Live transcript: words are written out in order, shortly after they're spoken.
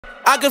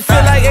I can feel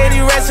like 80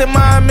 rats in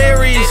my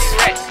Marys.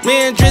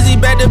 Me and Drizzy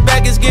back to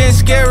back, it's getting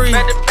scary.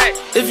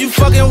 If you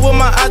fucking with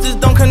my eyes, just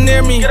don't come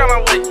near me.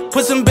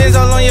 Put some bins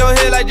all on your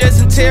head like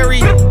Justin Terry.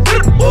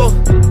 Whoa.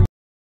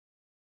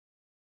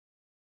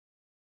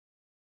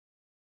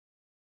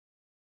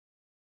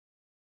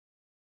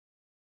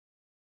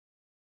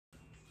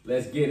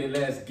 Let's get it,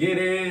 let's get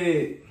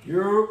it.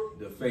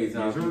 The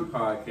Faison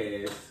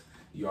podcast,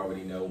 you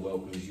already know,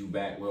 welcomes you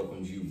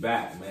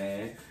back,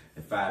 man.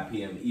 At 5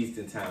 p.m.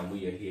 Eastern time,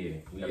 we are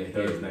here. We are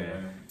here,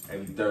 man.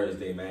 Every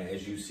Thursday, man.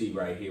 As you see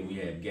right here, we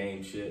have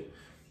game shit.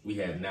 We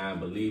have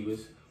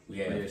non-believers. We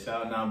have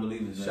shout out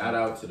non-believers. Shout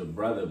out to the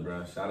brother,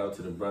 bro. Shout out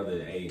to the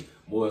brother. Hey,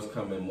 more is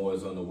coming, more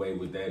is on the way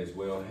with that as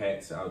well.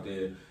 Hats out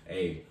there.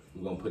 Hey,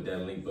 we're gonna put that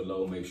link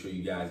below. Make sure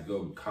you guys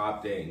go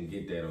cop that and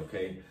get that,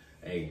 okay?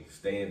 Hey,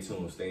 stay in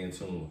tune, stay in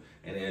tune.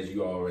 And as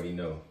you already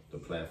know, the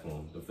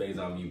platform, the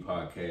Faison View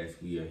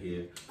podcast, we are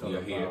here. We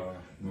are here.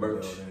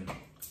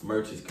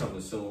 Merch is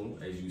coming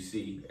soon, as you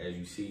see.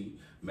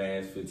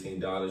 Masks $15,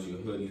 your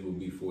hoodies will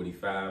be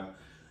 $45.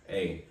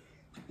 Hey,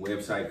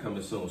 website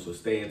coming soon, so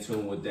stay in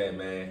tune with that,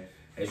 man.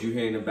 As you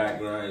hear in the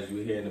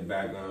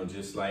background,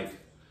 just like,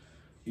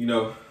 you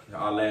know,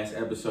 our last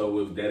episode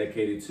was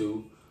dedicated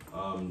to.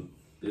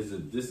 This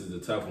is a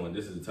tough one.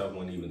 This is a tough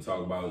one to even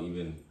talk about,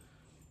 even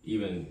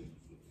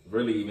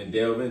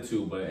delve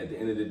into. But at the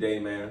end of the day,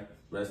 man,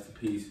 rest in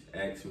peace,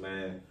 X,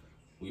 man.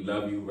 We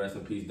love you. Rest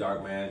in peace,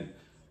 Dark Man.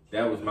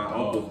 That was my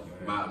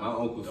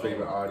uncle's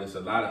favorite artist. A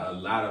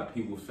lot of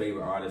people's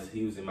favorite artists.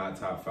 He was in my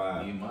top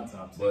 5. In my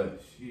top 10.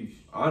 But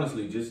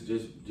honestly,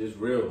 just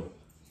real.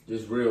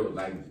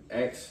 Like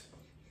X,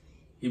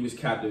 he was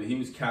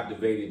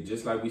captivated,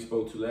 just like we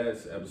spoke to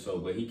last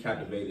episode. But he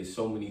captivated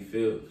so many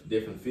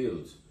different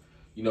fields.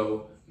 You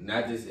know,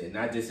 not just in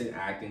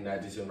acting,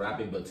 not just in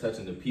rapping, but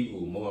touching the people.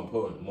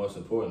 Most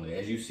importantly,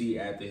 as you see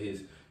after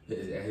his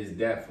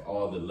death,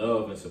 all the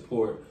love and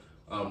support.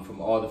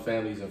 From all the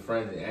families and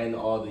friends and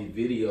all the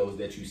videos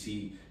that you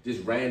see,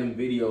 just random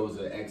videos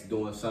of X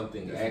doing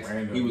something. X,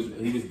 he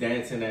was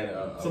dancing at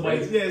a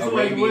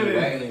Arabian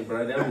wedding,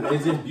 bro.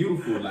 It's just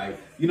beautiful. Like,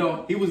 you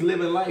know, he was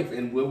living life,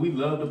 and what we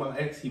loved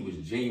about X, he was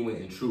genuine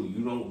and true.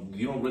 You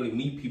don't really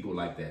meet people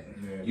like that.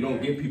 Yeah, you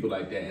don't get people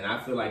like that. And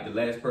I feel like the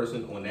last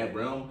person on that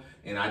realm,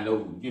 and I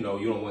know, you know,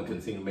 you don't want to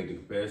continue to make the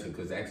comparison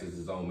because X is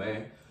his own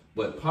man,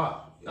 but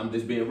Pop, I'm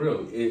just being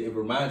real. It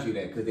reminds you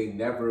that because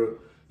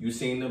you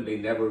seen them, they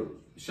never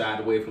shied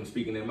away from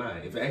speaking their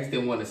mind. If X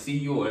didn't want to see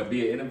you or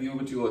be an interview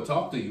with you or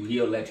talk to you,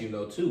 he'll let you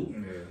know too.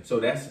 Yeah. So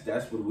that's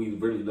what we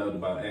really loved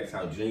about X,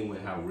 how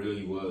genuine, how real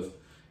he was.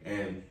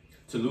 And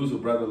to lose a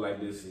brother like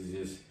this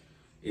is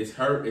it's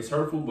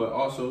hurtful, but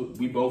also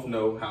we both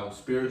know how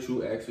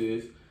spiritual X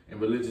is and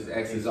religious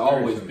X has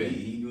always been.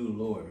 He knew the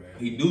Lord, man.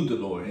 He knew the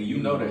Lord, and you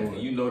know that.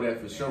 And you know that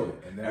for sure.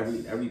 And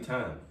every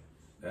time.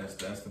 That's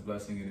the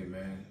blessing in it,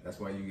 man. That's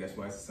why it's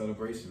a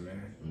celebration,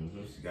 man. Mm-hmm.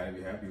 You gotta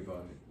be happy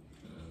about it.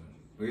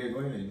 But yeah, go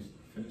ahead and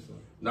finish up.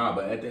 Nah,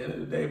 but at the end of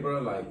the day,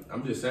 bro, like,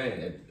 I'm just saying,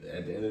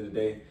 at the end of the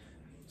day,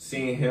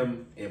 seeing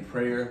him in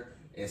prayer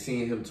and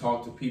seeing him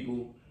talk to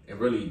people and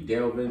really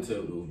delve into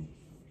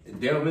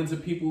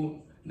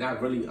people,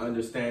 not really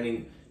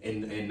understanding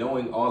and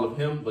knowing all of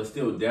him, but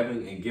still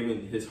delving and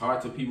giving his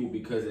heart to people,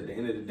 because at the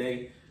end of the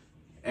day,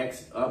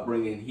 X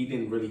upbringing, he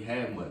didn't really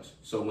have much.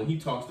 So when he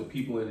talks to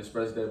people and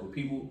expresses that with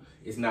people,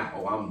 it's not,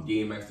 oh, I'm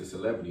DMX the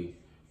celebrity,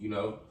 you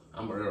know,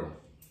 I'm Earl.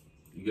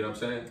 You get what I'm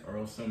saying?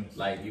 Earl Simmons.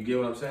 Like, you get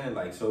what I'm saying?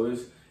 Like, so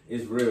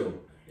it's real.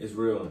 It's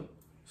real.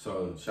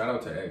 So shout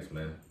out to X,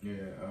 man.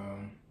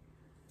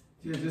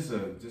 Yeah, just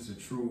a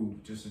true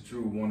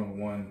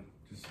one-on-one.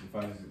 If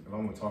I'm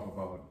gonna talk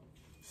about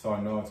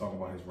talk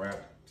about his rap,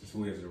 just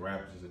who he is as a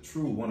rapper, just a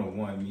true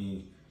one-on-one. I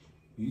mean,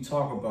 when you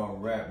talk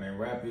about rap, man,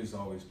 rap is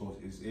always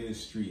it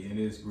is street and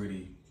it is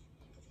gritty.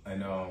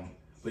 And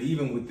but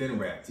even within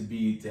rap,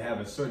 to have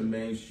a certain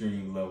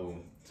mainstream level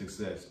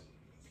success,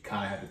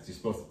 kind of you're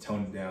supposed to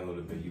tone it down a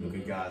little bit. You look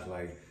at guys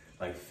like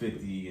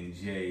 50 and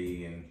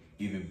Jay and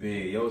even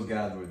Big. Those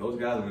guys were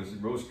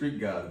real street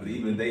guys, but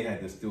even they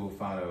had to still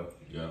find a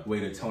way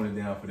to tone it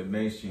down for the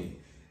mainstream.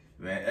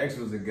 Man, X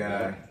was a guy.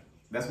 Yeah.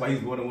 That's why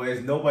he's one of the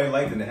ways nobody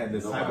liked him that had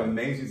this type of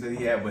mainstream that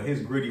he had, but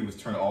his gritty was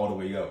turned all the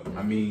way up.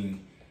 I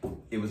mean,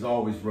 it was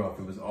always rough.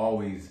 It was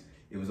always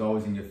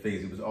in your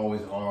face. It was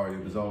always hard.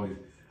 It was always,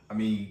 I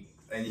mean.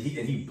 And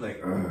he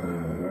like,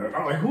 I'm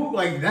like, who?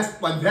 Like, that's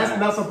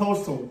not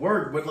supposed to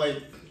work, but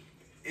like,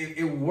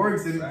 it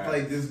works, and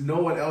like, there's no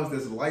one else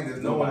that's like this.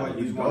 No one like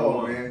this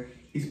dog, man.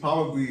 He's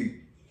probably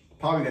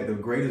got the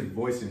greatest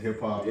voice in hip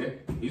hop. Yeah,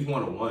 he's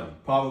one-on-one.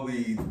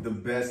 Probably the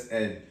best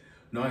at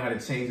knowing how to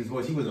change his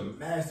voice. He was a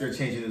master at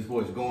changing his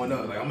voice, going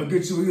up like, I'm gonna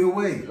get you either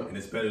way, and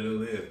it's better to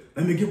live.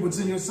 Let me get what's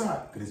in your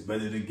side, cause it's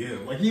better to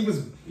give. Like he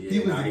was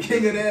the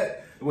king of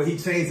that. When he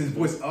changed his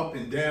voice up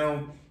and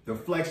down.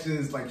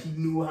 Deflections, like he just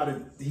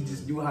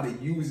knew how to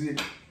use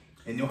it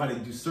and know how to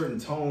do certain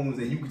tones,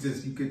 and he was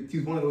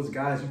one of those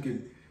guys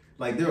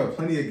like, there are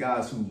plenty of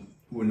guys who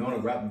are known to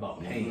rap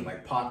about pain,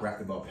 like Pac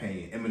rapped about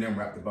pain, Eminem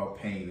rapped about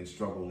pain and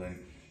struggle, and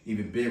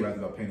even big rappers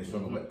about pain and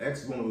struggle. But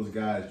X is one of those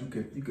guys you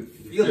could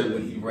feel it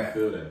when he rap.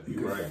 Feel that. You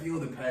could feel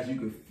the passion. You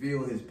could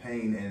feel his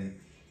pain, and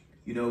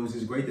you know, it was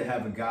just great to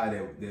have a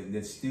guy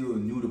that still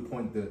knew to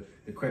point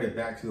the credit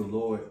back to the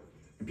Lord.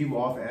 And people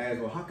often ask,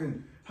 well, how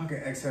can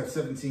X have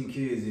 17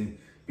 kids and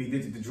be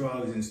addicted to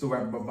drugs and still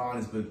rap about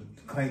violence, but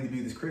claim to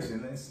be this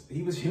Christian?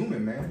 He was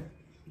human, man.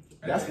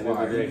 That's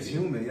why he was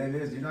human.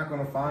 You're not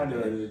gonna find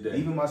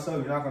even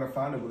myself. You're not gonna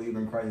find a believer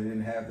in Christ that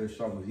didn't have their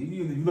struggles.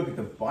 Even if you look at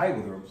the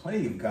Bible, there were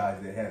plenty of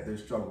guys that had their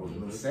struggles.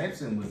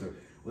 Samson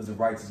was a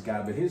righteous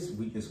guy, but his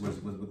weakness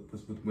was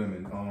with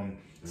women.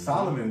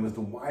 Solomon was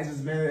the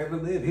wisest man that ever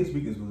lived. His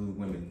weakness was with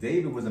women.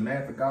 David was a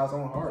man for God's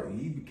own heart.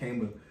 He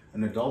became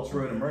an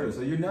adulterer and a murderer.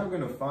 So you're never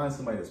going to find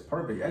somebody that's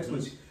perfect. X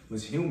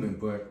was human,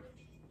 but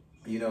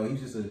you know, he's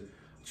just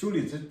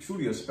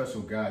truly a special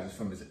guy, just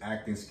from his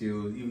acting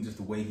skills, even just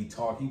the way he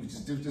talked. He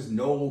was there's just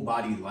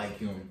nobody like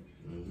him,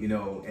 you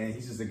know. And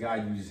he's just a guy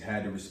you just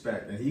had to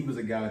respect. And he was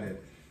a guy that,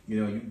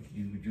 you know,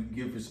 you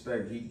give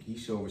respect. He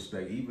showed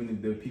respect, even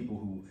if there are people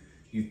who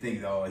you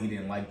think, oh, he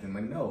didn't like them.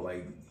 Like, no,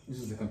 like, this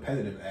is a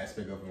competitive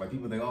aspect of him. Like,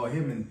 people think, oh,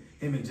 him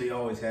and Jay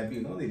always had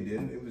beef. No, they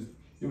didn't.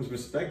 It was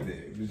respect there.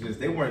 It was just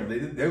they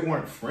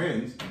weren't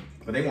friends,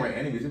 but they weren't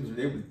enemies.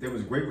 There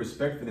was great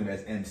respect for them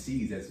as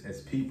MCs,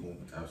 as people.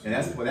 Absolutely.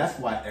 And that's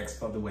why X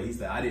felt the way he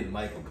said. I didn't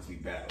like him because we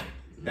battled.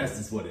 That's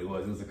just what it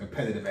was. It was a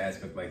competitive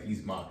aspect. Like,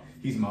 he's my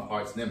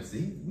arch nemesis.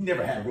 He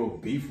never had real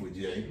beef with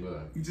Jay.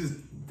 Right.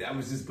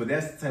 But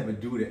that's the type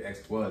of dude that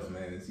X was,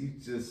 man.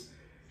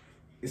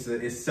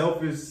 It's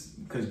selfish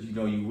because, you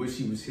know, you wish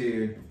he was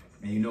here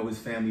and you know his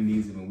family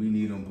needs him and we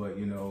need him, but,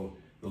 you know,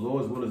 the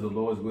Lord's will is the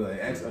Lord's will. And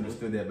X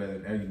understood that better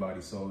than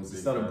everybody. So it's a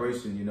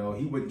celebration, you know.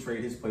 He wouldn't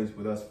trade his place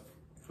with us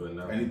for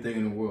anything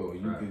in the world.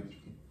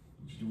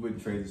 He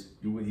wouldn't trade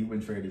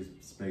his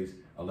space.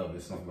 I love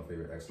this song, my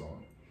favorite X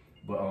song.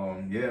 But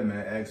yeah,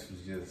 man, X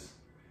was just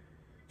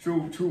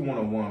true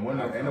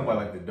 101. Ain't nobody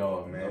like the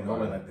dog, man.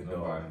 Nobody like the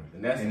dog.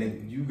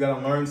 And you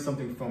gotta learn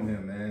something from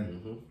him,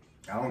 man.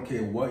 I don't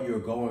care what you're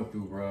going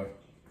through, bro.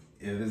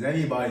 If there's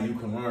anybody you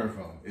can learn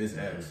from, it's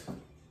X.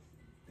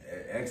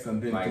 X done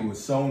been through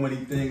so many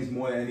things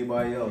more than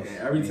anybody else. And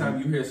every time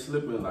you hear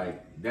slipping,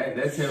 like that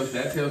tells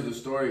the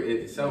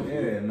story itself.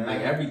 Yeah, man.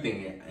 Like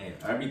everything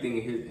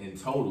in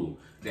total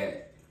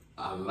that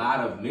a lot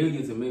of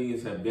millions and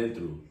millions have been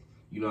through.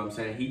 You know what I'm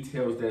saying? He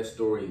tells that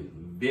story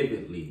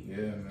vividly,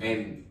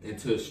 and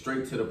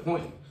straight to the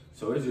point.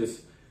 So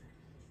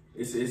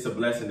it's a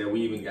blessing that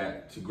we even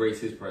got to grace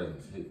his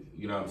presence.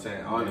 You know what I'm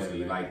saying?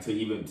 Honestly, like to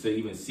even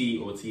see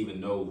or to even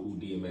know who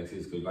DMX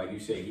is, because like you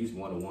said, he's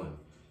 101.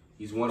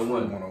 He's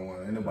 101.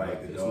 101. Ain't nobody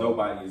like the dog.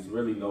 Nobody. It's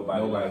really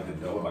nobody like the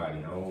dog. Nobody.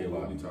 I don't care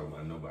what we talk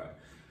about. Nobody.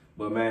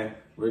 But man,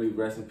 really,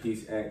 rest in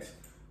peace, X.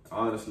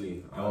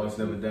 Honestly, dogs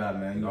never die,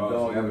 man. You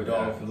dog never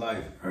die for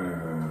life.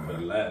 For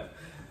the life.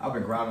 I've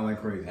been grinding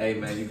like crazy. Hey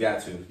man, you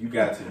got to,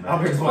 man.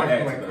 I've been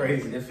grinding like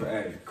crazy. It's for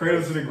X.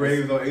 Cradle to the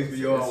Grave on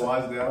HBO. I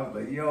watched that. I was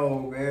like,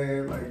 yo,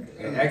 man, like.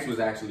 And X was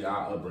actually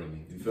our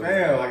upbringing. You feel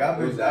man, like I've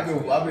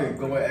been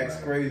going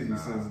X crazy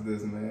since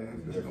this,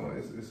 man.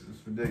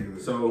 It's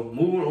ridiculous. So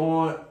moving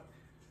on.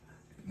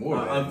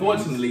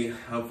 Unfortunately,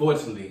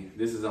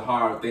 this is a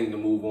hard thing to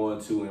move on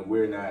to, and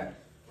we're not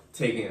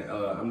taking.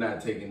 I'm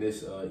not taking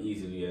this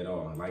easily at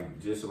all. Like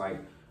just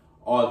like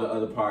all the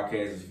other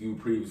podcasts you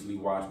previously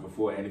watched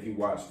before, and if you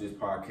watch this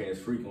podcast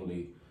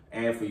frequently,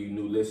 and for you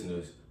new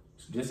listeners,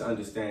 just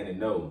understand and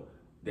know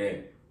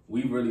that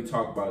we really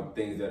talk about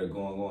things that are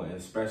going on, and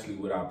especially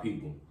with our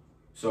people.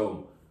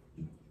 So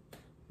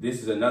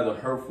this is another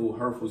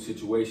hurtful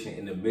situation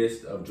in the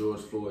midst of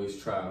George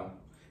Floyd's trial,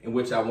 in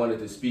which I wanted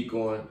to speak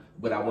on,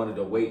 but I wanted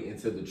to wait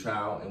until the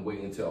trial and wait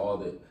until all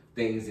the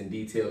things and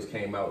details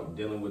came out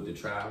dealing with the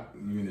trial.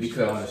 You mean the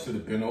trial that should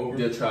have been over?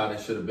 The trial that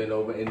should have been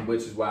over, and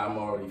which is why I'm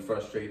already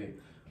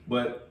frustrated.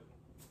 But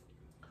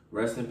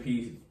rest in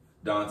peace,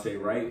 Daunte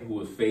Wright, who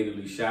was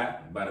fatally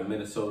shot by the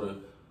Minnesota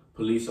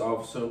police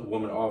officer,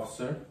 woman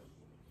officer,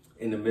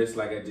 in the midst,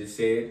 like I just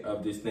said,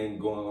 of this thing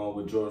going on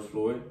with George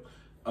Floyd.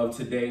 Of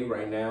today,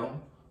 right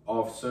now, the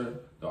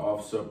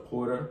officer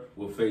Porter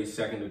will face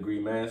second-degree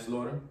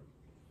manslaughter.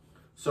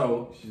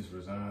 So, she's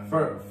resigned.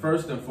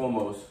 First and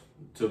foremost,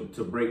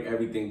 to break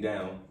everything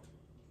down,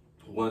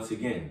 once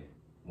again,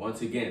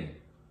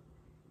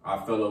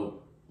 our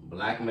fellow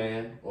black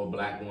man or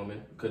black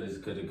woman, because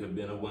it could have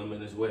been a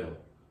woman as well,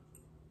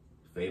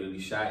 fatally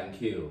shot and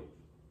killed.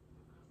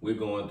 We're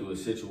going through a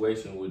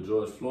situation with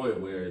George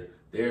Floyd where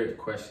they're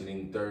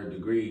questioning third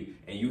degree,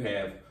 and you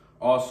have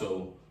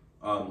also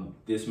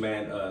this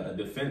man, a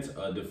defense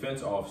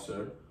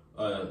officer,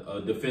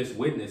 a defense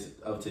witness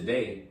of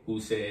today,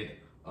 who said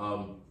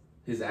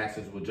his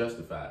actions were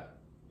justified.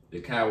 The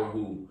coward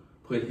who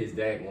put his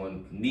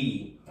daggone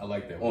knee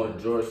on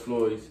George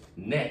Floyd's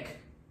neck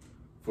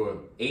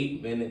for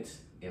 8 minutes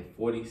and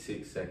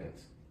 46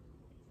 seconds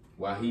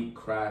while he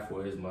cried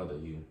for his mother.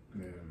 Yeah,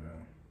 man.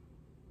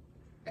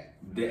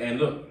 And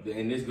look,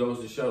 and this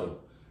goes to show,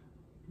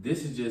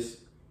 this is just,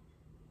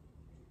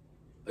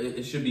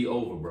 it should be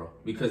over, bro.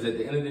 Because at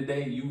the end of the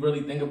day, you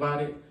really think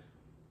about it,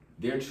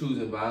 they're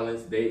choosing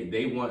violence.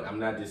 They want, I'm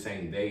not just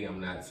saying they, I'm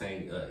not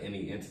saying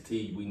any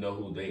entity. We know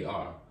who they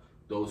are.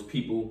 Those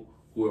people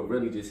who are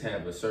really just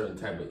have a certain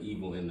type of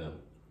evil in them.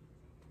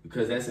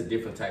 Because that's a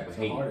different type of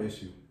hate. It's a hard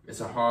issue. It's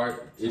a hard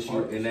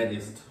issue, and that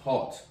is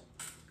taught.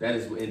 That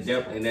is in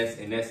depth, and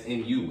that's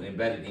in you,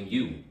 embedded in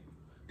you.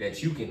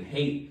 That you can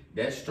hate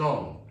that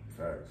strong.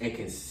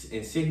 Facts.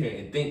 And sit here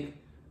and think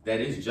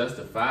that it's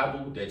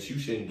justifiable that you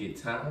shouldn't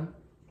get time.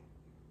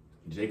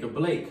 Jacob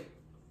Blake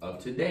of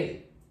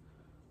today.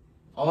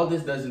 All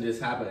this doesn't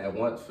just happen at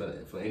once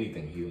for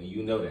anything, Hugh, and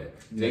you know that.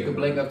 Yeah. Jacob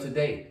Blake of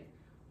today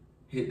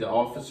hit the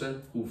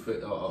officer who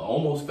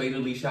almost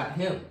fatally shot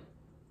him.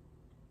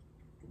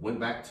 Went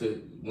back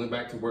to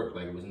work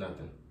like it was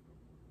nothing.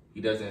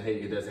 He doesn't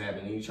have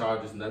any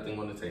charges, nothing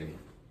on the table.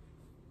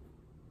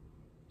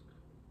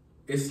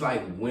 It's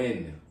like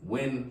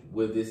when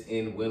will this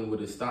end? When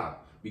will it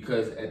stop?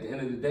 Because at the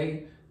end of the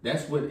day,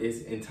 that's what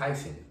is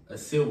enticing, a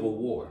civil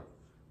war.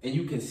 And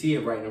you can see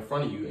it right in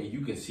front of you, and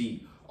you can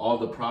see all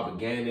the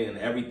propaganda and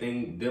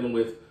everything dealing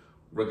with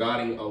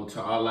regarding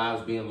to our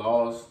lives being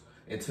lost,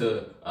 and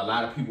to a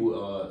lot of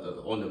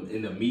people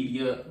in the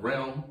media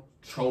realm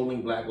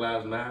trolling Black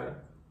Lives Matter.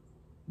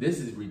 This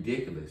is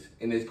ridiculous,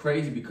 and it's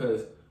crazy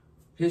because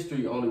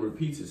history only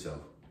repeats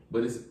itself.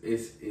 But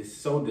it's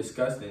so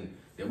disgusting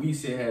that we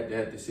have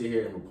to sit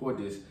here and report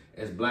this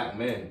as Black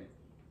men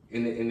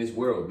in this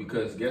world.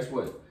 Because guess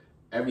what?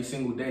 Every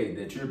single day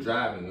that you're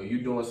driving or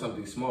you're doing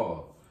something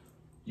small,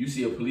 you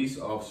see a police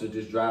officer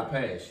just drive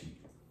past you.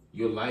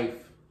 Your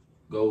life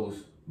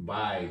goes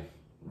by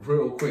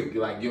real quick.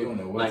 Like you don't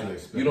know what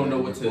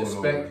to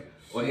expect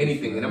or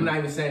anything. And I'm not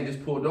even saying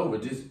just pulled over,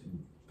 just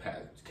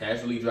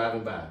casually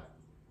driving by.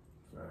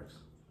 Facts.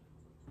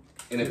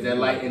 And if that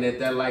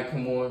light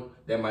come on,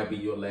 that might be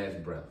your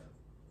last breath.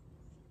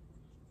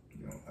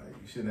 You know,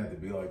 you shouldn't have to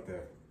be like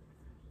that.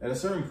 At a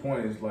certain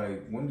point, it's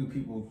like, when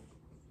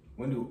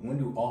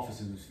do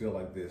officers feel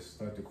like this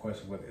start to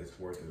question whether it's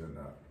worth it or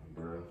not?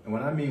 Bro. And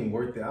when I mean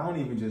worth it, I don't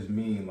even just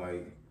mean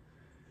like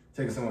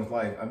taking someone's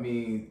life. I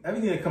mean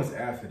everything that comes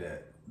after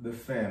that. The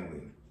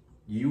family,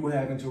 you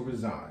having to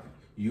resign,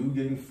 you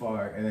getting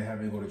fired, and then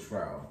having to go to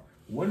trial.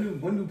 When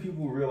do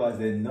people realize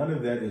that none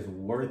of that is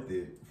worth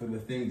it for the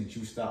things that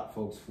you stop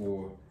folks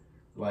for?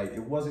 Like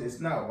it's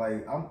not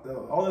like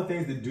all the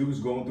things the dude's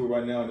going through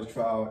right now in this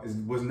trial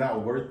was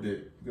not worth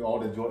it. If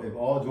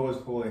all George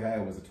Floyd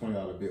had was a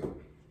 $20 bill.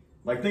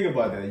 Like, think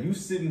about that. You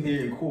sitting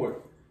here in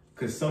court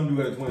because some dude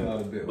had a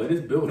 $20 bill. But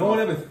it's built. No one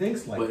ever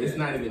thinks like that. But it's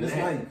not even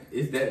that. Like,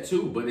 it's that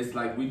too. But it's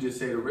like we just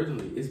said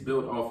originally. It's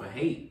built off of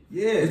hate.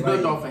 Yeah, it's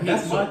built off of hate.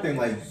 That's my thing.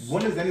 Like,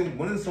 when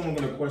is someone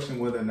going to question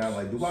whether or not,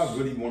 like, do I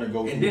really want to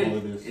go through all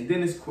of this? And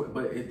then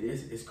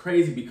it's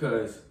crazy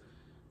because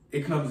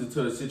it comes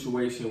into a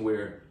situation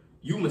where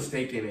you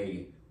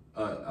mistaken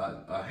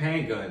a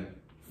handgun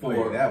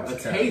for a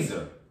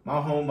taser. My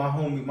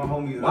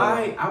homie.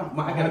 Why?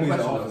 I got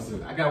a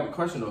question. I got a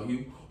question though,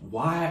 Hugh.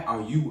 Why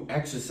are you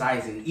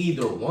exercising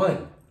either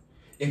one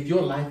if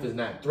your life is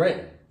not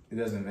threatened? It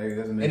doesn't make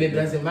and it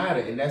doesn't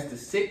matter. And that's the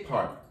sick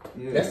part.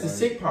 Yeah, that's the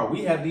sick part.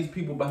 We have these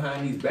people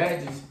behind these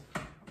badges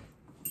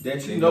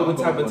that you know what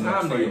type of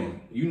time they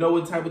on. You know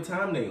what type of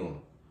time they on.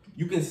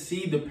 You can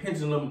see the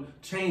pendulum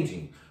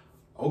changing.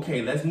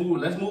 Okay, let's move a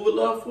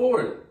little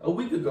forward. A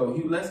week ago,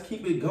 Hugh, let's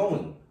keep it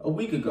going. A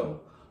week ago,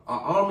 an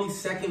Army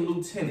second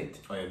lieutenant,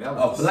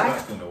 a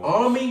Black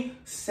Army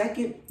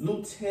second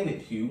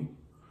lieutenant, Hugh,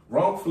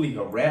 wrongfully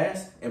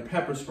harassed and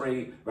pepper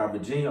sprayed by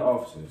Virginia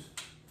officers.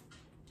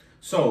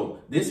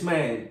 So this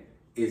man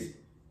is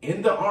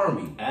in the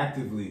Army,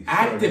 actively,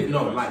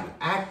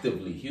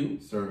 Hugh,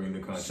 serving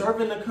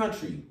the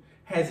country,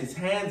 has his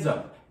hands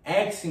up,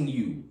 asking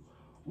you,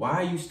 why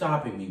are you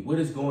stopping me? What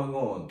is going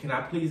on? Can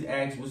I please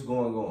ask what's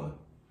going on?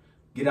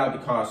 Get out the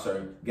car,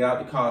 sir. Get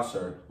out the car,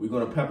 sir. We're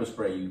going to pepper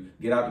spray you.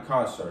 Get out the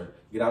car, sir.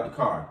 Get out the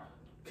car.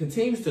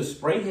 Continues to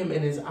spray him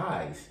in his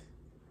eyes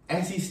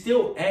as he's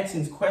still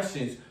asking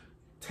questions,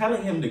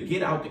 telling him to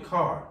get out the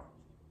car.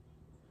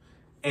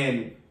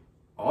 And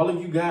all of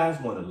you guys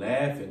want to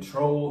laugh and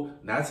troll.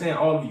 Not saying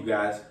all of you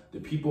guys. The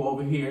people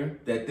over here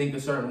that think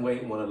a certain way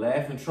want to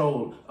laugh and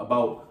troll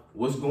about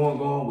what's going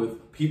on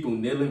with people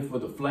kneeling for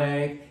the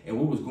flag and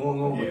what was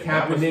going on with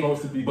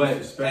Kaepernick.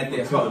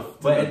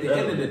 But at the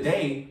end of the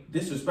day,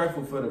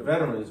 disrespectful for the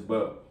veterans.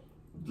 But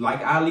like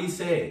Ali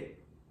said,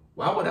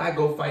 why would I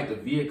go fight the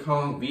Viet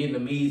Cong,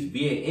 Vietnamese,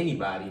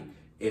 anybody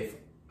if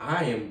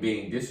I am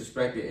being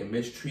disrespected and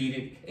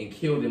mistreated and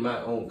killed in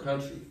my own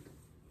country?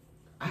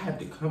 I have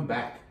to come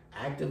back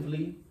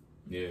actively.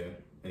 Yeah,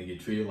 and get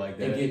treated like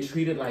that.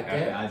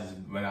 I just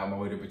went out my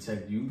way to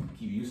protect you,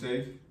 keep you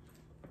safe.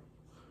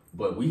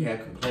 But we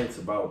have complaints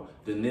about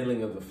the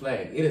kneeling of the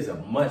flag. It is a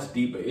much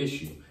deeper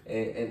issue.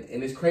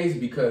 And it's crazy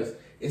because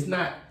it's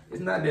not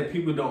that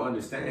people don't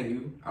understand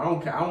you. I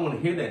don't want to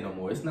hear that no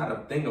more. It's not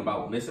a thing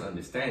about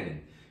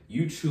misunderstanding.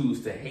 You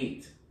choose to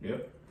hate.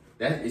 Yep.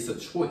 That is a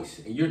choice.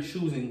 And you're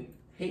choosing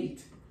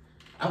hate.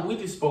 We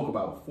just spoke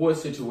about 4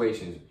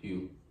 situations,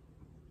 Hugh.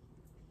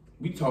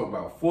 We talked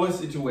about 4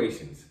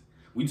 situations.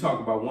 We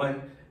talked about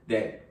one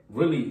that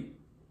really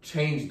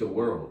changed the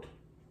world.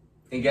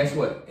 And guess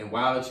what? And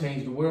while it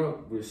changed the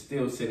world, we're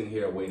still sitting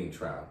here awaiting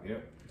trial.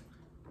 Yep.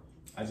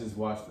 I just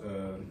watched.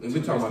 And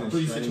we're talking about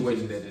 3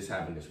 situations that just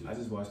happened this week. I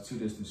just watched 2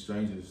 Distant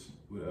Strangers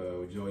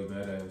with Joey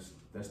Badass.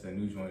 That's that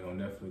new joint on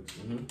Netflix.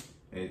 Mm-hmm.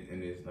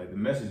 And it's like the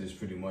message is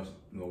pretty much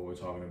what we're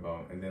talking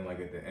about. And then like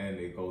at the end,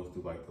 it goes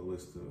through like the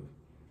list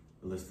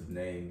of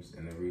names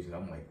and the reason.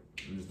 I'm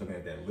just looking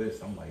at that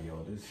list. I'm like,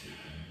 yo, this is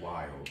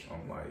wild.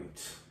 I'm like,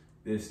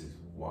 this is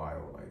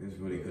wild. Like this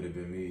really could have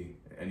been me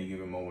at any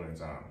given moment in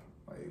time.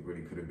 Like it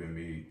really could have been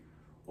me,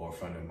 or a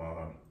friend of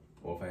mine,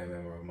 or a family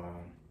member of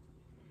mine.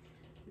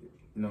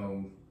 You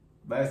know,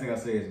 last thing I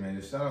say is, man,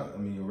 just shout out. I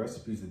mean, rest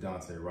in peace to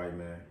Daunte Wright,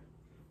 man.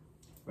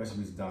 Rest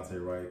in peace to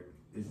Daunte Wright.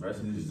 It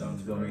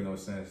don't make no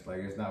sense. Like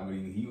it's not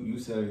really. You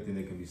said everything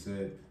that can be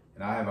said,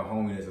 and I have a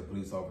homie that's a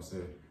police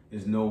officer.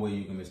 There's no way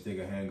you can mistake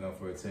a handgun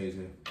for a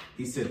taser.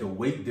 He said the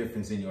weight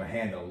difference in your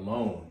hand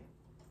alone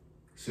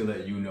should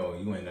let you know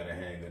you ain't got a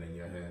handgun in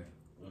your hand.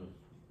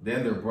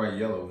 Then they're bright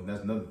yellow. And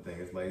that's another thing.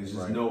 It's like there's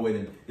just no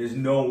way. There's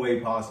no way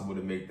possible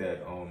to make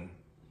that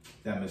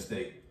that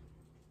mistake.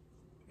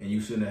 And you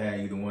shouldn't have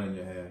had either one in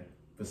your hand.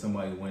 For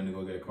somebody wanting to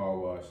go get a car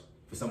wash,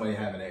 for somebody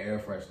having an air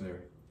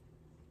freshener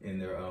in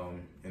their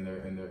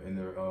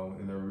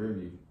rear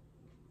view.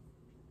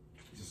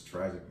 It's just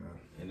tragic, man.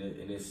 And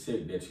it's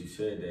sick that you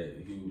said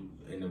that you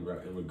in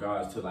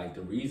regards to like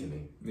the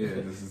reasoning. Yeah,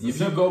 if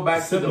you go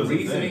back to the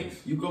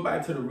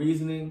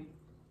reasoning,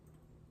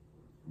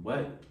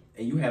 what?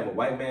 And you have a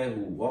white man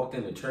who walked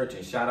into church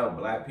and shot out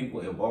black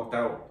people and walked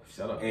out.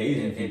 Shut up,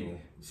 Asian people.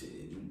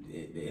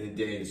 And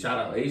then shout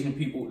out Asian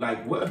people.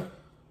 Like what?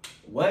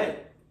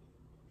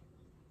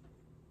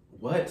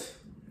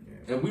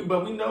 Yeah. And we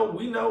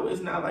know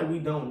it's not like we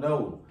don't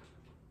know.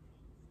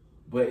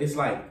 But it's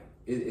like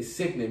it's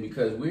sickening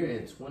because we're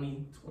in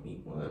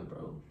 2021,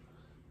 bro.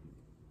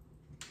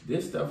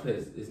 This stuff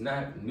is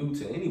not new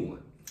to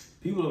anyone.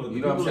 People of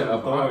you know what I'm saying?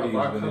 Authority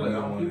are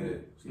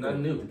it's not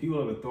new. The people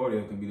of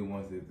authority can be the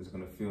ones that's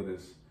going to feel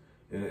this.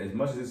 As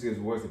much as this gets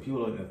worse, the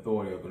people in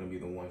authority are going to be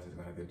the ones that's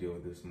going to have to deal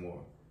with this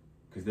more.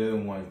 Because they're the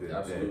ones that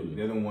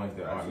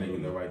aren't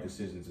making the right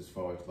decisions as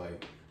far as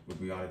like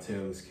with Breonna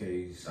Taylor's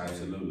case,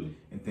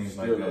 and things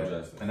like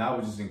that. And I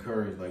would just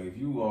encourage, like, if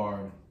you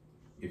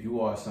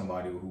are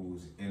somebody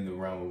who's in the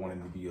realm of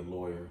wanting to be a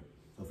lawyer,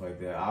 stuff like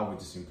that, I would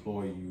just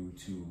implore you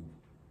to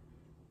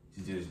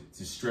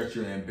stretch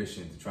your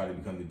ambition to try to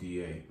become the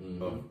DA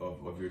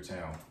of your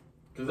town.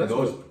 Because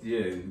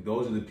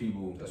those are the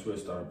people. That's where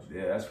it starts.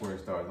 Yeah, that's where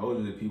it starts.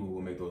 Those are the people who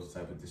will make those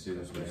type of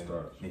decisions. That's where it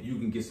starts. If you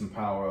can get some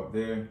power up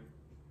there,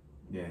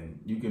 then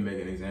you can make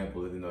an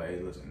example of,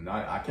 hey, listen,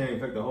 I can't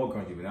affect the whole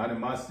country, but not in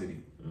my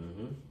city.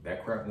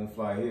 That crap won't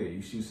fly here.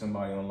 You shoot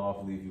somebody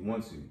unlawfully if you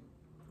want to,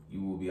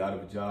 you will be out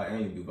of a job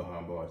and you'll be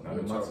behind bars. Not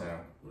in my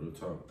town. Real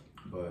talk.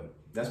 But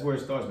that's where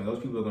it starts, man.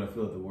 Those people are going to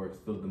feel it the worst.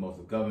 Feel it the most.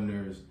 The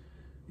governors,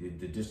 the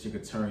district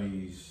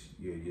attorneys,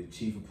 your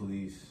chief of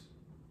police,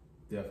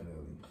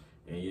 definitely.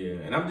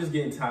 And I'm just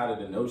getting tired of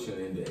the notion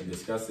and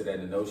disgusted at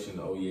the notion,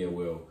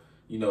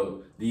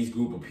 these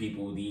group of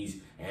people,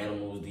 these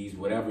animals, these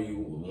whatever you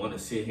want to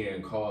sit here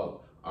and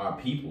call our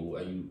people.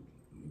 Are you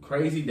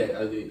crazy that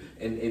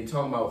and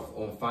talking about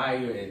on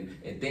fire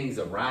and things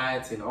of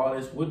riots and all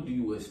this? What do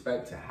you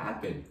expect to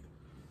happen?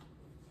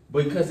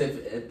 Because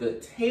if the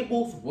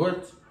tables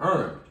were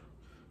turned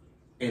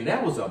and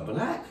that was a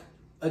black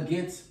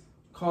against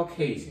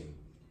Caucasian,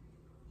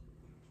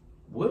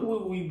 what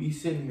would we be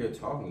sitting here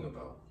talking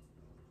about?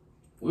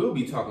 We'll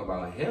be talking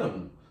about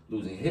him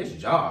losing his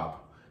job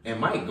and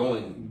Mike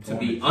going to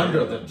be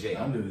under the jail.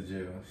 Under the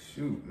jail.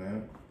 Shoot,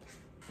 man.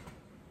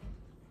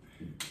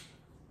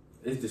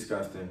 It's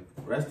disgusting.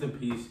 Rest in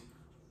peace,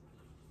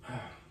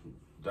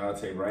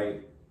 Daunte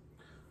Wright.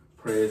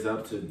 Prayers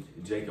up to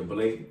Jacob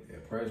Blake. Yeah,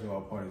 prayers to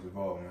all parties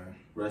involved, man.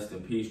 Rest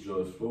in peace,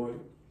 George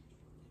Floyd.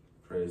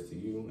 Prayers to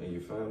you and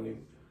your family.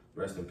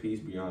 Rest in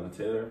peace, Breonna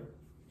Taylor.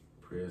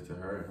 Prayers to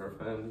her and her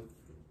family.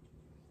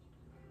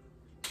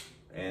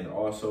 And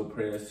also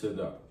prayers to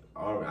the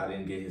Army. I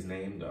didn't get his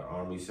name, the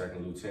Army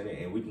Second Lieutenant,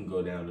 and we can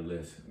go down the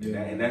list.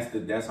 Yeah. And that's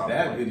our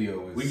that point. Video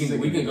was we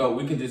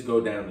can just go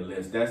down the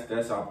list.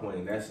 That's our point.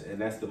 And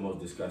that's the most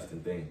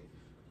disgusting thing.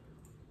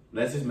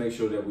 Let's just make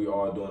sure that we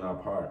all doing our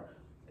part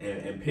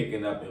and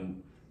picking up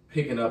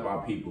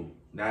our people,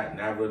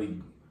 not really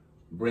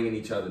bringing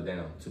each other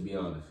down. To be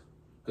honest,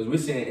 because we're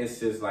seeing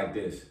instances like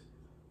this.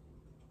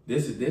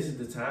 This is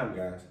the time,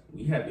 guys.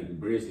 We have to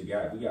bridge the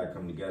gap. We gotta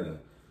come together.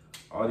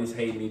 All this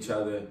hating each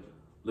other,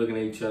 looking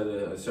at each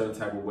other a certain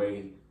type of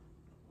way.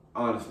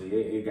 Honestly,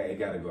 it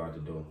got to go out the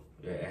door.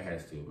 Yeah, it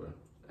has to, bro.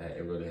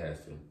 It really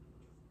has to.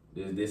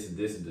 This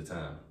is the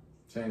time.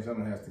 Change,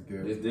 something has to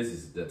give. This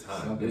is the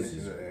time. Something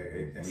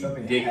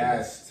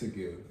has to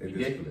give.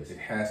 Ridiculous. It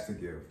has to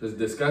give. It's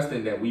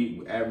disgusting that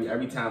we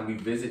every time we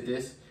visit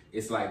this,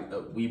 it's like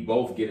we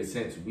both get a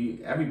sense.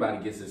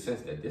 Everybody gets a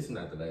sense that this is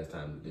not the last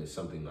time that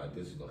something like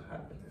this is going to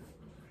happen.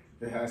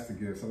 It has to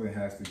give. Something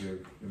has to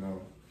give.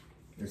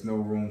 There's no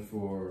room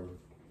for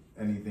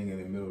anything in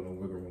the middle, no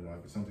wiggle room.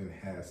 Like something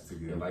has to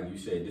give. And like you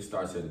said, this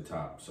starts at the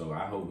top. So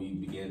I hope we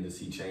begin to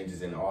see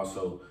changes, and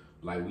also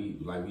like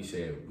we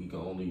said, we can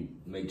only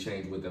make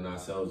change within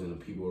ourselves and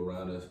the people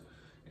around us,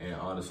 and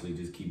honestly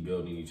just keep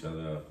building each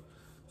other up.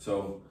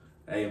 So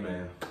hey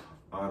man,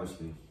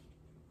 honestly,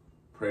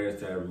 prayers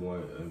to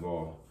everyone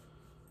involved.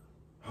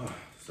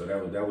 So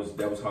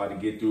that was hard to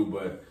get through,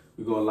 but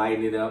we're gonna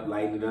lighten it up,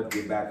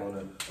 get back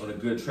on a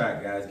good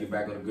track, guys. Get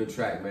back on a good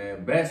track,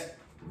 man. Best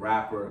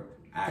rapper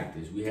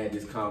actors. We had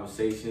this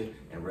conversation,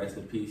 and rest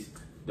in peace,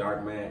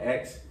 Dark Man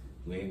X.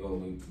 We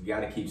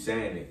gotta keep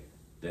saying it.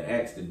 The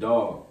X, the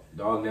dogs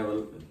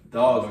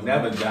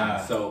never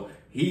die. So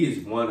he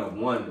is one of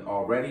one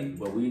already,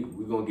 but we're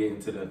gonna get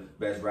into the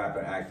best rapper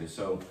actors.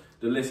 So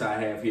the list I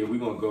have here,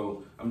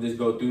 I'm just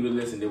go through the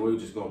list, and then we're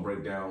just gonna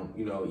break down,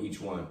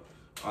 each one.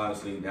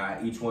 Honestly,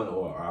 not each one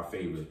or our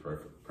favorites,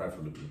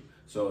 preferably.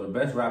 So the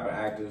best rapper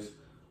actors: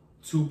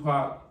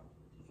 Tupac,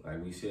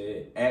 like we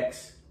said,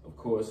 X, of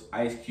course,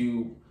 Ice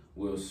Cube,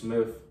 Will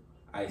Smith,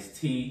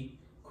 Ice-T,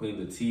 Queen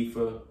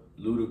Latifah,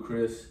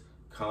 Ludacris,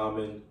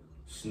 Common,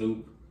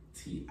 Snoop,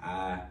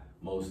 T.I.,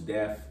 Mos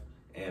Def,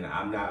 and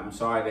I'm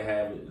sorry to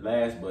have it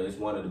last, but it's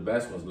one of the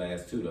best ones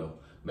last too though,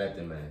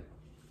 Method Man.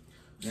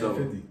 So,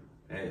 50.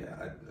 And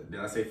did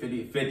I say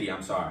 50? 50,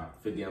 I'm sorry.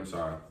 50, I'm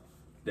sorry.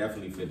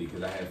 Definitely 50,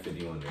 because I had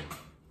 50 on there.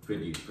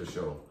 50 for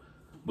sure.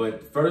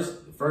 But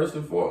first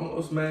and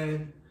foremost,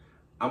 man,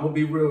 I'm going to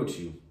be real with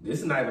you.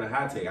 This is not even a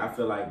hot take. I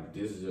feel like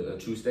this is a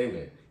true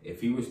statement.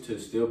 If he was to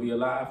still be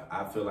alive,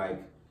 I feel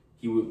like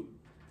he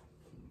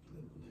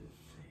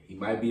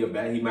might have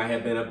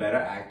been a better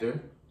actor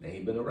than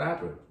he'd been a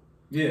rapper.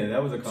 Yeah,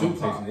 that was a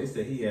conversation. Tupac. They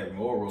said he had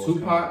more roles.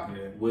 Tupac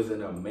was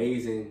an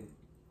amazing.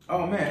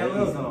 Oh man,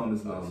 LL's not on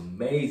this list.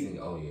 Amazing.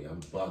 Oh yeah, I'm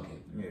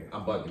bugging. Yeah.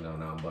 I'm bugging. No,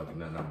 I'm bugging.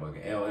 No, I'm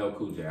bugging. LL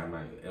Cool J. I'm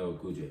not LL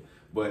Cool J.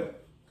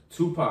 But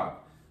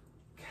Tupac,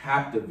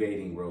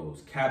 captivating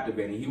roles.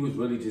 Captivating. He was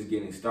really just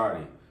getting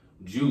started.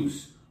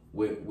 Juice,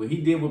 what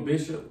he did with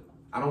Bishop,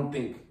 I don't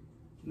think,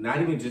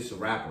 not even just a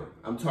rapper.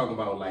 I'm talking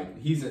about like,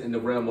 he's in the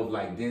realm of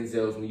like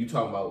Denzel's, when you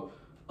talk about,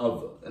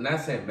 I'm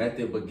not saying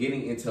method, but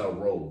getting into a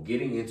role,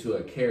 getting into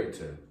a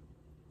character.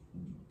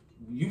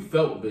 You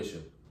felt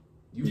Bishop.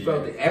 You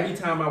felt it. Every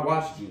time I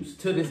watch Juice,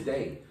 to this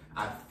day,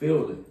 I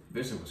feel it.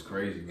 Bishop was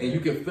crazy, man. And you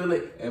can feel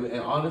it. And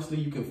honestly,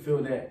 you can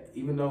feel that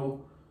even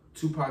though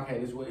Tupac had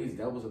his ways,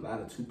 that was a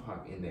lot of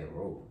Tupac in that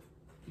role.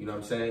 You know what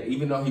I'm saying?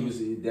 Even though he was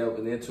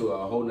delving into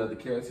a whole nother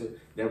character,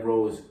 that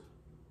role was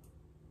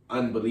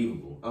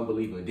unbelievable.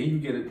 Unbelievable. And then you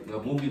get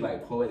a movie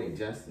like Poetic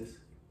Justice.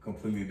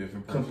 Completely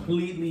different person.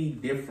 Completely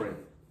different.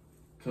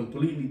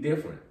 Completely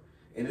different.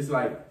 And it's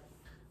like,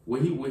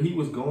 where he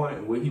was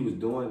going, what he was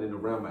doing in the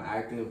realm of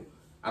acting,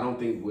 I don't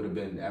think would have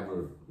been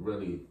ever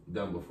really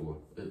done before,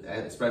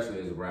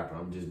 especially as a rapper.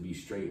 I'm just be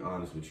straight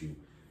honest with you.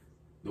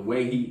 The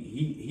way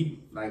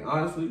he like,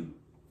 honestly,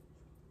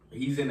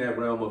 he's in that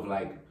realm of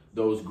like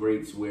those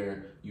greats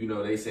where,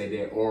 they say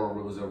that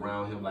aura was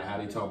around him, like how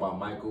they talk about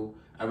Michael.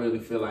 I really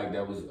feel like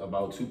that was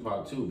about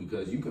Tupac too,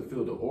 because you could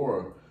feel the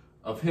aura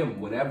of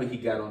him whenever he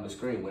got on the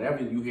screen,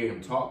 whenever you hear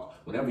him talk,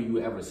 whenever you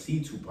ever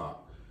see Tupac,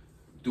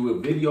 through a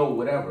video,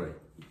 whatever,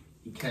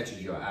 he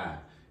catches your eye.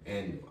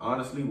 And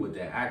honestly, with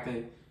that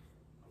acting,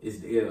 it's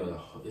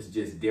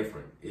just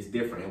different. It's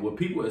different. And with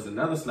people, it's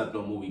another slept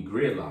on movie,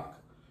 Gridlock.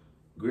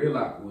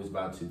 Gridlock was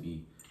about to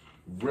be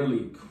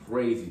really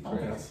crazy. I don't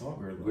think I saw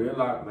Gridlock.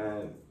 Gridlock,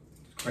 man,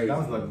 crazy. That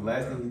was like the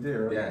last thing he did,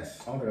 right?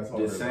 Yes. I don't think I saw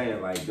Just Gridlock.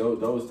 saying, like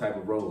those type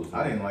of roles.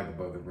 I didn't like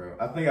Above the Rim.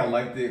 I think I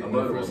liked it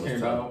when it first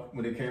came out.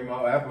 When it came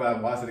out, after I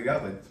watched it again, I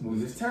was like, this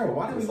movie's terrible.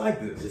 Why did we like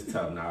this? It's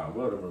tough. Nah,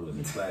 Above the Rim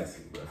was a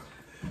classic, bro.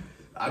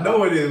 I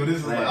know it is, but this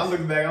is like, I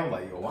look back, I'm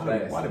like, yo,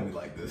 why did we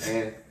like this?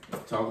 And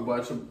talk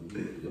about your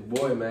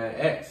boy, man,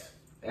 X.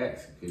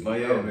 Oh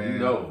yeah,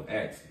 man.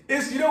 X.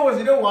 It's you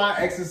know why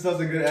X is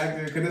such a good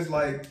actor? Because it's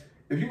like,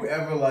 if you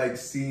ever like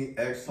seen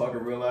X talk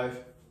in real life,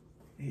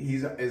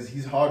 he's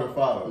hard to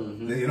follow.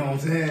 Mm-hmm. You know what I'm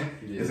saying?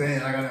 Yeah. It's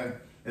saying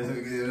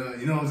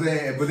you know what I'm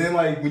saying? But then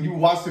like when you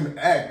watch him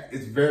act,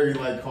 it's very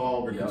like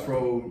calm and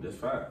controlled. That's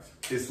facts.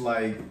 It's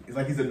like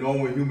he's a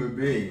normal human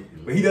being.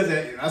 But he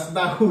doesn't, that's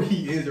not who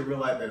he is in real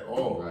life at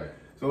all. Right.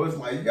 So it's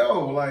like,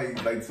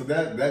 so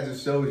that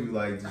just shows you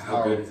like just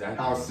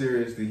how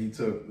seriously he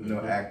took,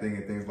 acting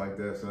and things like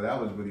that. So that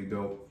was really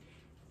dope.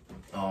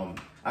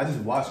 I just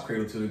watched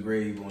Cradle to the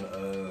Grave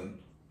on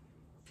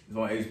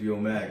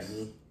HBO Max.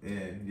 Mm-hmm.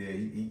 And yeah,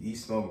 he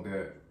smoked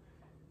that.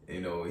 I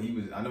know he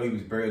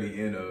was barely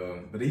in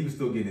but he was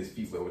still getting his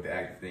feet wet with the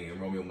acting thing,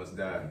 and Romeo Must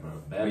Die.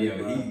 Belly,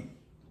 Belly.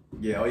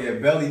 Yeah,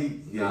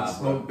 he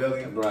smoked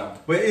Belly. Bro.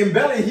 But in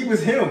Belly, he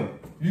was him.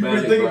 You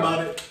really think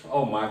about it.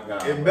 Oh my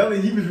God. In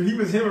Belly, he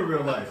was him in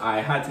real life. All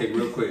right, hot take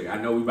real quick. I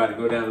know we about to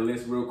go down the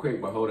list real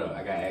quick, but hold up.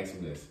 I gotta ask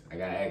him this.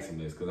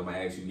 Because I'm gonna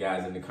ask you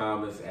guys in the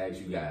comments,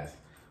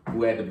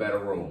 who had the better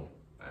role?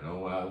 I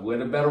know who had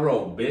the better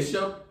role,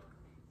 Bishop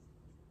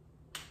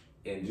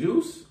and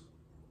Juice,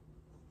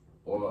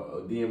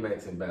 or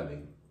DMX and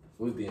Belly?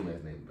 Who's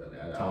DMX name Belly?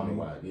 I don't know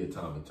why. Yeah,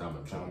 Tommy.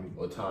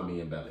 Or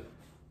Tommy and Belly.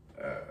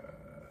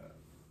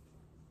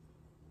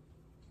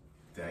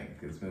 Dang,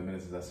 because it's been a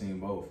minute since I've seen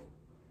both.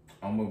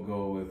 I'm gonna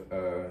go with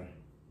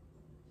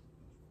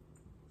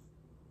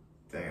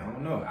dang, I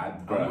don't know.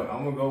 I'm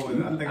gonna go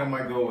with. I think I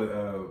might go with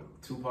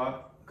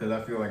Tupac, because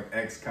I feel like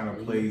X kind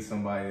of played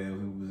somebody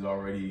who was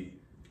already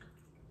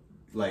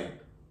like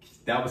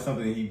that was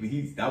something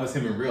that was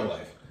him in real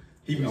life.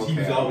 He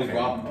was always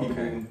robbing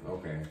people.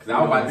 Okay. Because I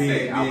was about to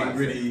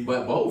say,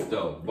 but both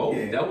though.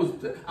 Yeah. That was.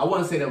 I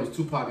wouldn't say that was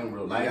Tupac in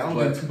real life. Yeah, I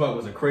don't think Tupac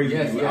was a crazy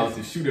dude out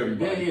to shoot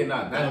everybody. Yeah,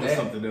 not that. Was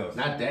something else.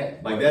 Not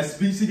that. Like that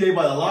speech he gave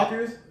by the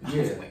lockers.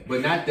 Yeah,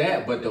 but not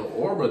that. But the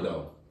aura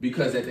though,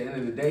 because at the end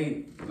of the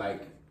day,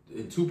 like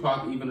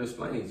Tupac even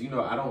explains.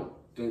 I don't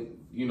think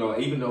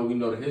even though we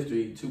know the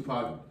history,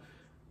 Tupac.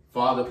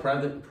 Father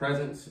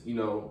presence,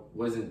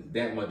 wasn't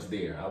that much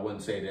there. I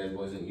wouldn't say that it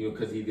wasn't,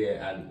 because he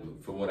did,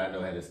 from what I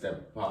know, had his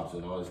step pops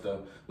and all this stuff,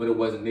 but it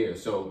wasn't there.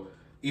 So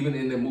even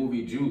in the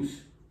movie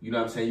Juice, you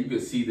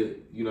could see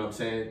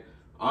that,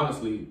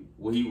 honestly,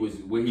 where he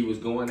was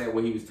going at,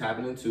 where he was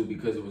tapping into,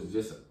 because it was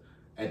just,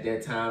 at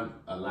that time,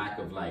 a lack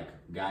of, like,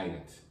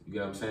 guidance. You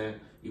know what I'm saying?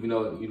 Even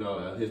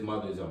though, his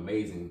mother is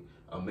amazing,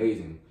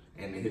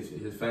 and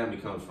his family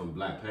comes from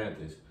Black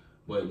Panthers.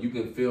 But you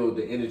can feel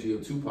the energy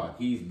of Tupac.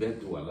 He's been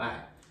through a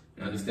lot.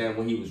 You understand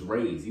when he was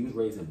raised. He was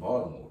raised in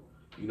Baltimore.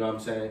 You know what I'm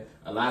saying?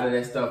 A lot of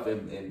that stuff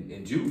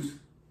in Juice,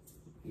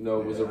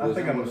 was a. I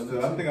think I'm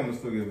gonna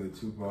still give it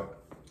to Tupac.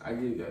 I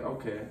give you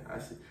okay. I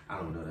see. I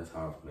don't know. That's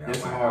hard for me.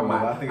 It's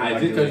hard.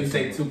 Just because you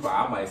say Tupac,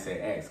 I might say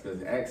X,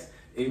 because X,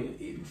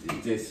 it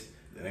just.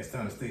 The next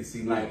time the state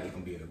see like it's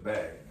gonna be in the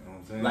bag. You know what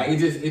I'm saying? Like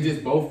it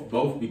just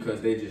both because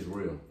they're just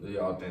real.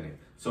 They're authentic.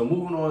 So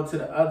moving on to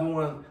the other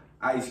one.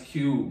 Ice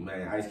Cube,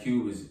 man. Ice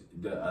Cube is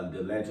the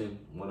legend,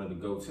 one of the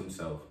goats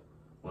himself.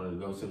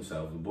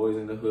 The Boys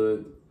in the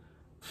Hood,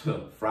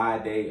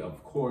 Friday,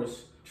 of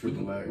course. We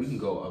can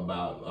go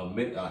about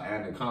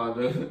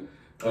Anaconda.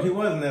 He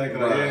was an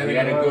Anaconda. He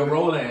had a good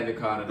role in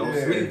Anaconda. Don't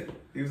sleep.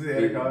 He was the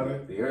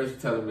Anaconda. The Earth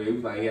was telling me, he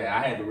was like, yeah,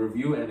 I had to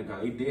review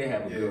Anaconda. He did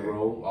have a good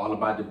role. All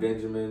About the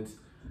Benjamins.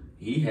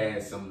 He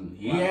had some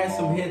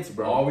hits,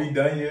 bro. Are we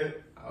done yet?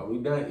 Are we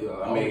done?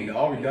 All we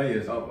done yet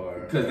is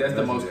because that's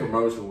the most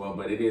commercial one,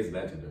 but it is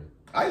legendary.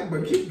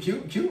 But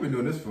Cube been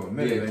doing this for a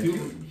minute.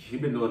 Yeah, he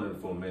been doing it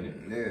for a minute.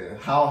 Yeah.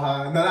 How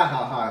high? No, not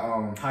how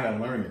high. Higher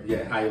learning.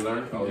 Yeah, higher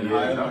learning. Oh yeah,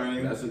 higher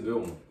learning. That's a good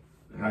one.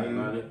 Higher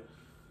learning.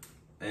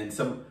 And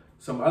some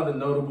other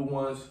notable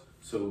ones.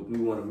 So we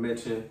want to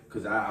mention,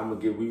 because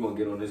we're gonna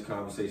get on this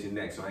conversation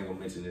next. So I ain't gonna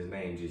mention his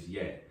name just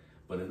yet.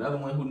 But another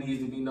one who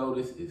needs to be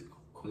noticed is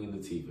Queen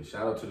Latifah.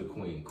 Shout out to the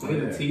Queen. Queen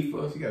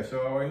Latifah. She got a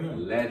show out right now.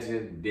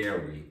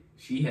 Legendary.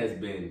 She has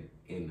been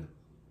in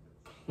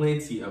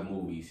plenty of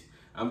movies.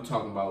 I'm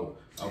talking about,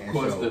 and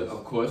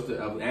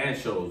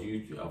shows,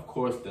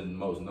 the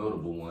most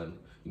notable one.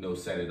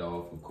 Set It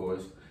Off, of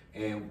course.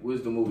 And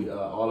what's the movie?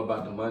 All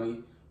About the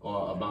Money,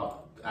 or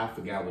about I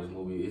forgot what this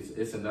movie.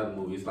 It's another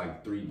movie. It's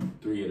like three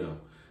of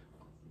them.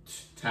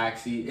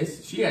 Taxi.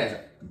 She has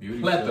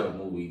plethora of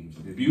movies.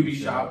 The Beauty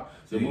Shop.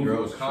 The movie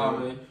was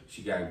Common.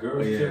 She got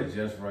Girls Trip.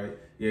 Just right.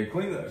 Yeah,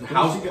 Queen.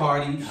 House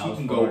Party. She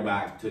can go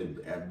back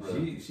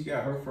to. She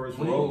got her first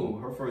role.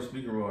 Her first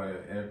speaking role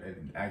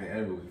in acting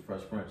ever was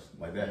Fresh Prince.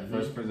 Like that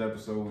Fresh Prince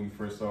episode when you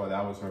first saw it,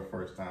 that was her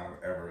first time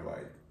ever.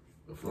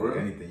 Like for real?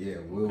 Anything. Yeah.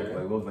 Will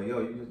was like, yo,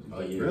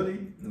 you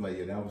really?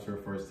 Like that was her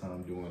first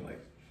time doing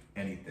like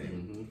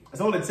anything.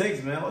 That's all it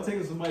takes, man. All it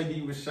takes is somebody that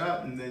you was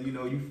shot, and then you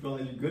feel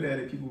like you're good at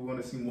it. People want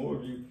to see more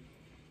of you.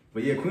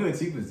 But yeah, Queen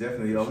Latifah is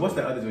definitely. What's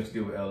the other one she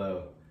did with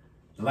LL?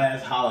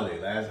 Last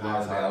Holiday. I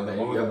love that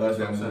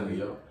movie.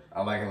 Yep.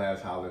 I like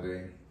Last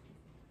Holiday.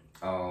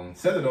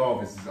 Set It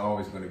Off is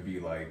always going to be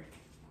like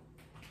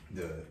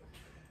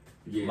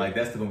like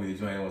that's going to be the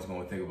joint everyone's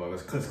going to think about.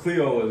 Because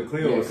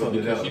Cleo was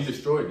something else. She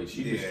destroyed it.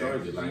 She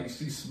destroyed it. Like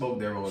she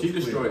smoked that role. She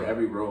destroyed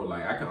every role.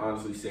 Like I can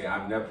honestly say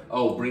I've never.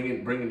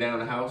 Bringing Down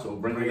the House or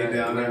bringing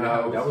down the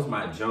house. That was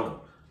my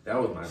jump.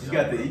 She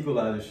got the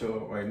Equalizer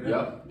show right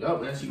now.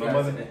 Yup. And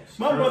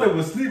my mother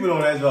was sleeping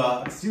on that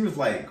job. She was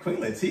like, Queen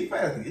Latifah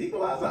as the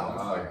Equalizer. I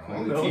was like,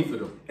 Queen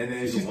Latifah. And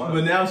then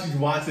but now she's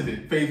watching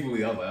it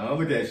faithfully. I was like, oh,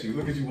 look at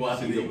you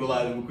watching the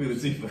Equalizer with Queen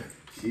Latifah.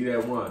 She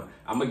that one.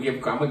 I'm gonna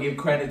give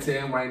credit to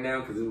him right now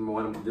because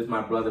this is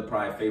my brother,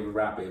 probably favorite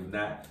rapper, if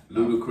not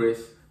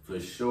Ludacris, for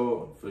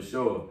sure.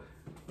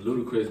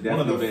 Ludacris definitely one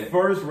of the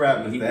first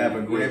rappers to have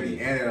a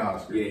Grammy and an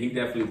Oscar. Yeah, he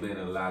definitely been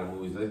in a lot of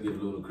movies. Let's give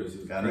Ludacris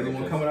his got another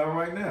one coming out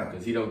right now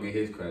because he don't get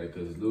his credit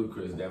because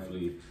Ludacris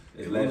definitely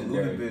is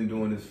legendary. Luda's been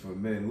doing this for a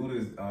minute.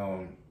 Luda's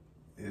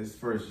his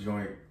first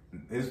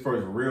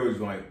real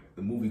joint,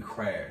 the movie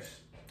Crash.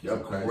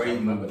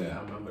 Great movie. I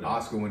remember that.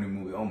 Oscar-winning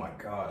movie. Oh my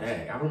God.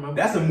 Hey, I remember.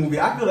 That's a movie.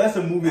 I feel that's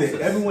a movie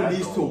that everyone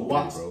needs to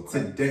watch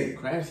today.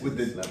 Crash with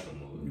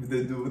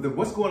the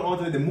what's going on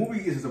today. The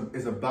movie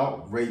is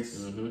about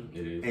race it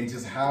is. And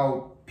just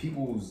how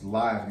people's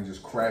lives can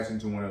just crash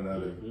into one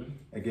another.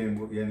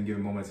 Again, at any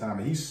given moment in time.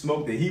 And he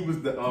smoked it. He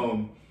was the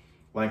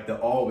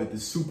the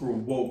super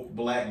woke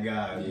black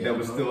guy that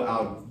was still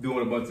out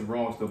doing a bunch of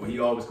wrong stuff, but he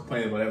always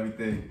complained about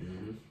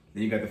everything.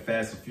 Then you got the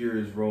Fast and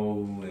Furious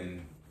role,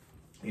 and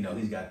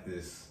he's got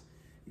this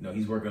You know,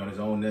 he's working on his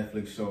own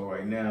Netflix show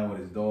right now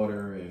with his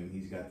daughter, and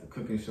he's got the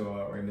cooking show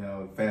out right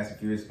now. Fast and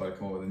Furious about to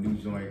come with a new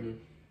joint.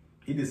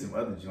 He did some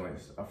other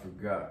joints. I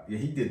forgot. Yeah,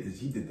 he did this.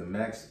 He did the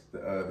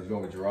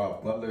joint with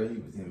Gerard Butler. He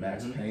was in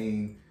Max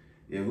Payne.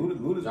 Yeah,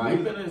 Luda's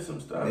been in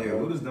some stuff. Yeah,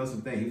 Luda's done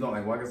some things. He's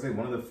on, like I said,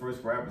 one of the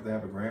first rappers to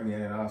have a Grammy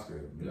and an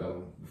Oscar. You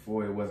know,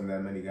 before it wasn't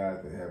that many guys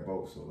that had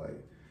both. So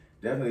like,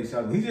 definitely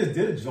shout out. He just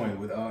did a joint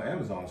with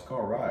Amazon. It's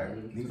called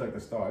Ride. He was like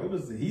the star.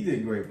 He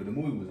did great, but the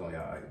movie was on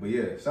y'all. But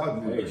yeah, shout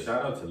out to Luda. Hey,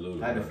 shout out to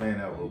Luda. I had to fan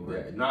out real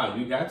quick. Yeah. Nah,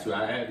 you got to.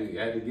 I had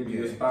to give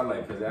you the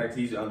spotlight because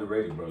he's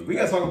underrated, bro. We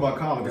gotta talk about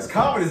Common because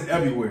Common is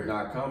everywhere.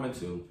 Nah, Common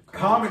too.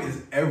 Common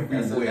is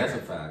everywhere. That's a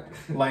fact.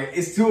 Like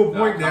it's to a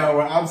point now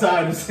where I'm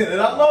tired of saying it.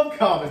 I love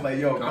Common. Like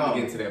yo, Common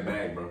get to that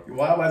bag, bro.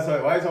 Why am I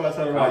talking about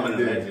Common a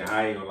legend?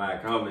 I ain't gonna lie,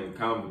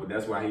 Common, but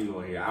that's why he's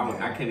on here.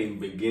 I can't even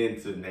begin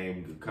to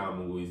name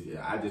Common movies.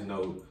 I just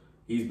know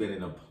he's been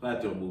in a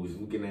plethora of movies.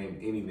 We can name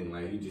anything.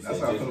 Like he just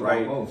said, just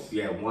right.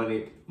 Yeah,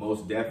 Wanted.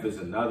 Most Def is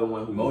another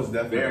one who Most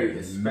Def very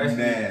especially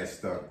mad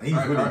stuff. He's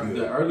really good.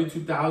 The early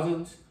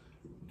 2000s.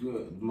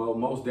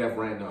 Most Def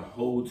ran the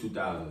whole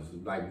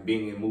 2000s, like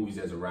being in movies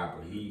as a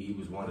rapper. He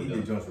was one of them. He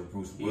did joints with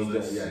Bruce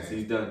Willis.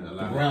 He's done a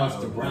lot.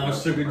 The brown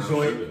sugar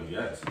joint.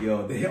 Yes.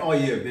 Yo, the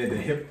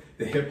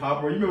hip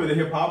hopper. You remember the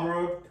hip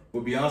hopper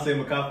with Beyonce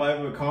and Makai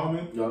Pfeiffer and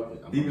Carmen?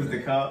 Yep. He was the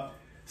cop.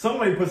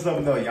 Somebody put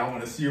something though. Y'all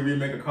want to see a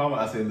remake of Carmen?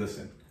 I said,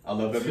 listen, I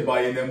love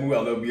everybody in that movie. I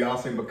love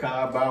Beyonce,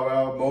 Makai, Bow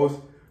Wow,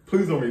 most.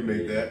 Please don't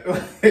remake that.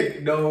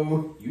 Like,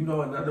 no. You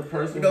know another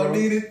person. You don't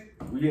need it.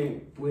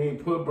 We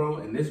ain't put, bro,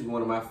 and this is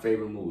one of my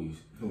favorite movies.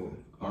 Who?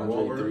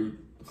 Andre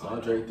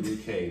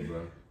 3K,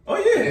 bro. Oh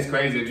yeah. It's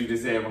crazy that you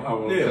just said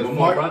Mark. Yeah, but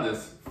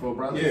Four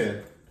brothers.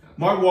 Yeah.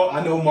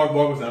 I know Mark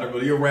Wahlberg's not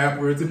really a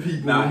rapper to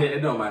people. Nah,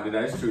 no, man,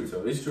 that's true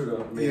too. It's true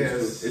though. I mean,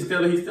 yes. He's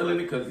still in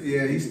it because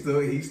he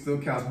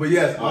still counts. But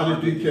yes,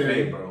 Andre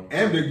 3K, bro,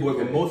 and Big Boy,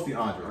 but mostly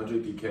Andre. Andre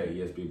 3K,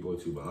 yes, Big Boy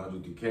too, but Andre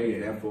 3K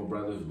and that Four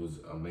Brothers was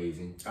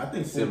amazing. I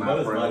think Four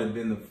Brothers might have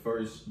been the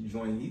first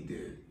joint he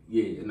did.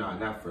 Yeah, no,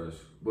 not first.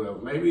 Well,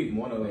 maybe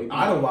one of them.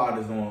 Idlewild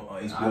is on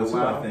HBO too,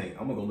 I think.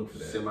 I'm gonna go look for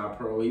that.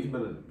 Semi-Pro. He's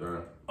been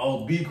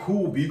Oh, Be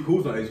Cool. Be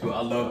Cool's on HBO.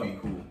 I love Be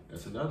Cool.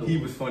 That's another He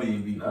one. was funny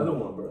in Be Cool. Another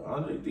one, bro.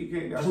 Andre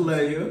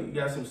 3K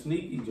got some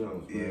sneaky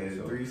Jones. Yeah,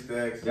 so 3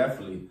 Stacks.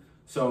 Definitely.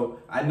 So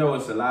I know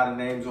it's a lot of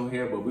names on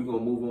here, but we're gonna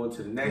move on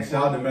to the next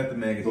one. Shout out to Method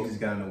Man because he just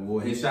got an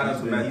award. And shout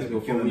out to Method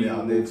before we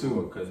out there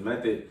too, because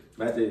Method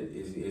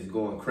is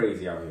going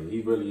crazy out here.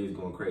 He really is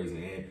going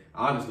crazy, and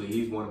honestly,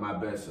 he's one of my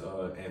best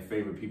and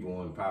favorite people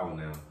on Power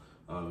now.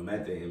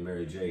 Method and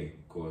Mary J,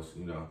 of course.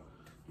 You know,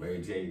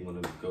 Mary J, one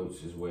of the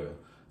goats as well.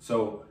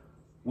 So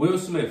Will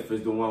Smith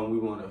is the one we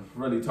want to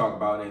really talk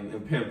about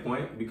and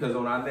pinpoint, because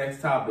on our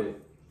next topic,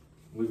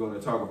 we're going to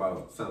talk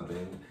about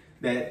something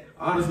that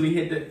honestly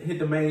hit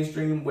the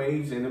mainstream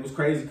waves, and it was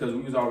crazy because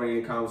we was already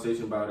in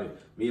conversation about it.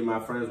 Me and my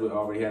friends were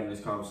already having this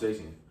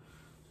conversation.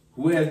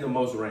 Who has the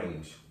most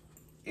range?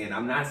 And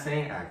I'm not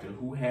saying actor.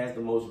 Who has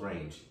the most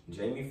range?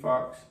 Jamie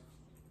Foxx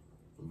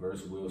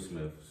versus Will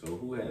Smith. So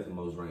who has the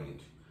most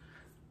range?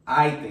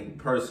 I think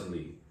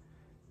personally,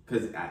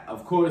 because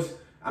of course,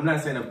 I'm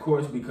not saying of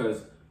course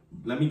because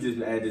let me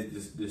just add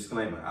this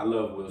disclaimer. I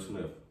love Will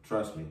Smith.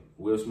 Trust me.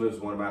 Will Smith is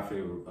one of my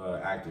favorite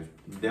actors.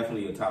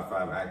 Definitely a top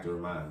 5 actor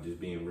of mine,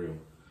 just being real.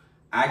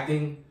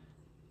 Acting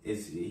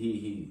is,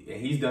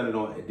 he's done it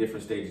on at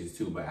different stages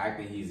too, but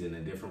acting, he's in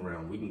a different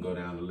realm. We can go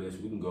down the list.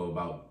 We can go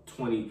about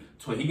 20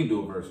 he can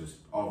do a versus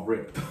off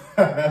rip.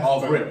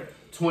 Off rip.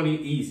 20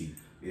 easy.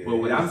 Yeah, but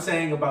what I'm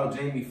saying about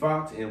Jamie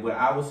Foxx, and what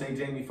I would say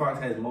Jamie Foxx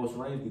has the most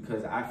range,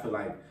 because I feel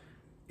like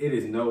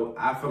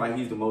I feel like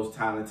he's the most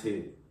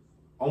talented,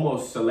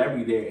 almost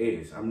celebrity there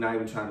is. I'm not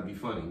even trying to be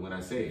funny when I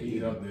say it.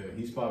 He's up there.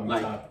 He's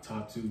probably like,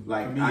 top 2.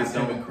 Like, for me, it's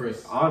him and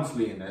Chris.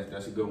 Honestly, and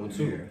that's a good one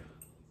too. Yeah.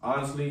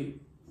 Honestly,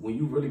 when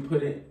you really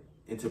put it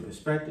into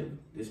perspective,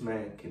 this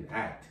man can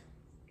act.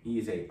 He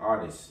is an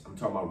artist. I'm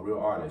talking about real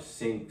artist,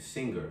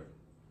 singer,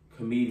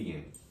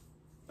 comedian.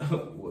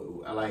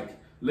 Like,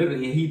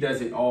 literally, and he does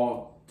it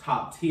all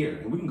top tier.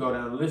 And we can go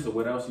down the list of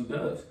what else he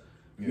does.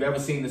 Yeah. You ever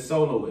seen The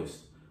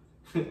Soloist?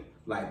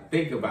 Like,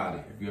 think about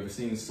it. Have you ever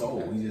seen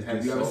Soul?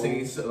 Have you ever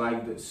seen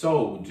like the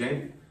Soul?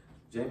 Jamie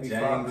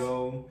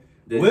Django.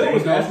 Will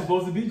was also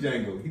supposed to be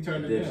Django. He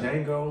turned it down.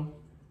 Django.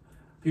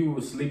 People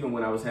were sleeping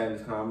when I was having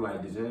this comment. I'm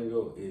like, the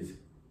Django is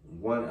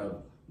one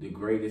of the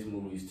greatest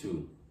movies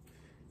too.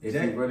 If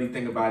you really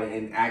think about it,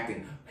 in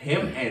acting,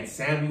 him and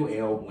Samuel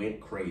L.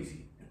 went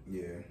crazy.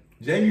 Yeah.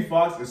 Jamie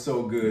Foxx is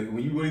so good.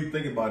 When you really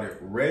think about it,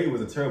 Ray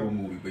was a terrible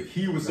movie, but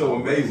he was so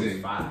amazing. Ray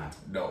was fine.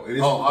 No, it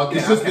is. Oh, okay.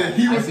 It's just that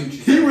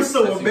he was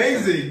so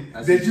amazing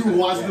that you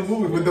watched the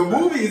movie. But the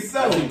movie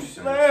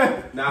itself,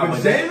 man.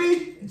 But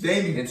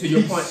Jamie, and to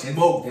your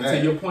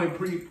point,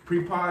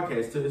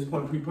 pre-podcast, to this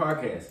point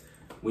pre-podcast,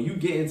 when you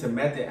get into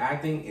method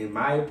acting, in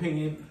my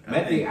opinion,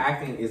 method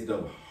acting is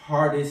the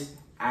hardest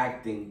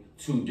acting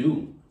to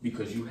do,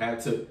 because you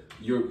have to.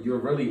 You're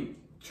really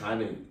trying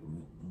to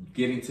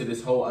get into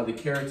this whole other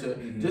character,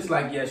 just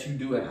like, yes, you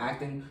do in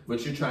acting,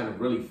 but you're trying to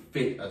really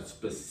fit a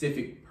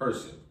specific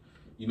person.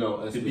 you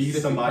know, a to be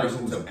specific somebody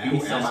person, who to be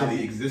somebody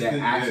actually existed, that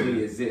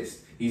actually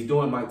exists. He's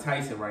doing Mike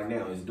Tyson right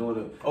now. He's going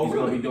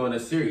to be doing a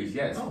series.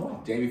 Yes,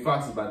 Jamie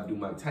Foxx is about to do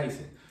Mike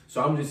Tyson.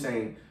 So I'm just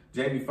saying,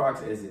 Jamie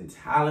Foxx, as in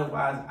talent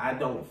wise, I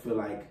don't feel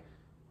like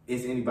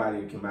it's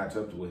anybody that can match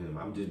up with him.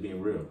 I'm just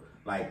being real,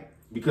 like,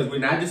 because we're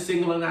not just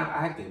singling out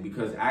acting,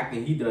 because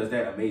acting, he does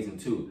that amazing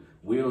too.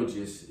 Will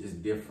just is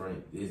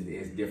different.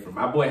 Is different.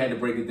 My boy had to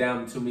break it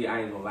down to me. I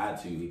ain't gonna lie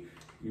to you.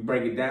 You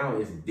break it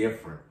down, it's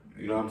different.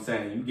 You know what I'm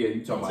saying?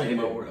 You talking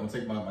about my word. I'm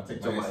taking my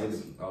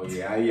oh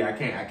yeah, I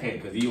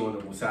can't because he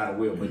on the side of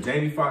Will. But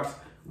Jamie Foxx,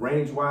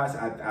 range wise,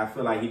 I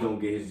feel like he don't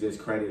get his just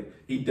credit.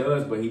 He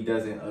does, but he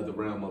doesn't of the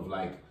realm of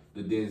like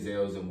the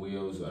Denzels and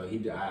Wills.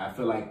 I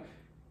feel like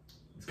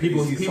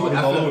people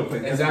all over the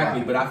place.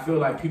 Exactly, but I feel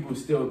like people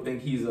still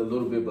think he's a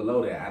little bit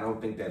below that. I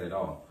don't think that at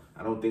all.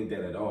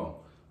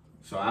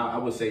 So I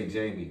would say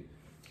Jamie.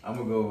 I'm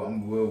gonna go.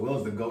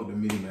 Will's the GOAT to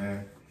me,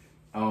 man.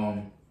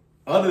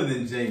 Other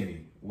than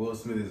Jamie, Will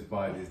Smith is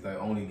probably the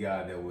only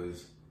guy that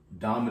was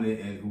dominant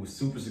and who was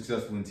super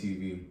successful in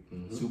TV,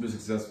 super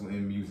successful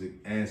in music,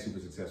 and super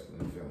successful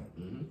in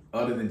film.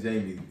 Other than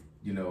Jamie,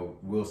 you know,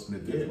 Will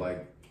Smith is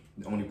like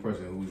the only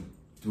person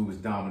who was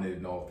dominant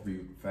in all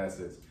three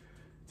facets.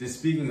 Just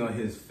speaking on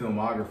his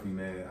filmography,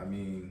 man, I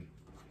mean,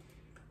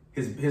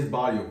 his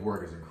body of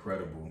work is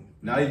incredible.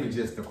 Not even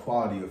just the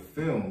quality of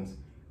films,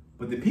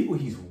 but the people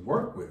he's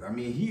worked with. I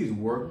mean, he has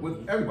worked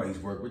with everybody. He's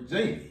worked with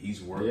Jamie.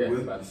 He's worked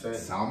with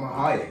Salma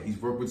Hayek. He's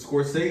worked with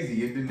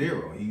Scorsese and De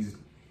Niro.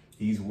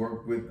 He's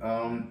worked with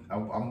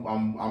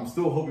I'm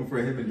still hoping for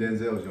him and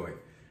Denzel joint.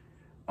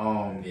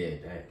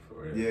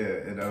 For real.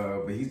 Yeah, and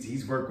but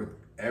he's worked with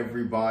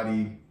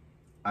everybody.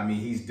 I mean,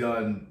 he's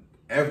done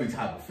every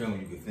type of film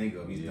you could think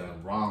of. He's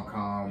done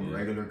rom-com,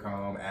 regular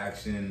com,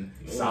 action,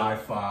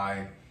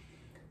 sci-fi,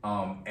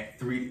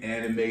 3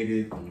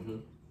 animated.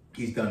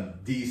 He's done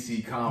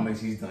DC Comics,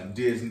 he's done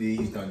Disney,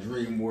 he's done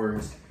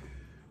DreamWorks.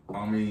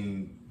 I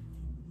mean,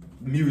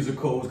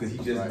 musicals, because he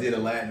just did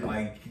Aladdin.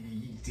 Like,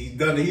 he's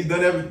done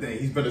everything.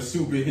 He's been a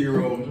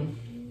superhero.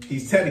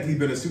 He's technically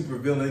been a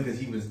supervillain because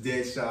he was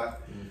Deadshot.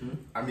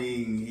 I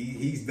mean,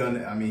 he's done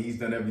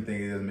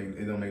everything.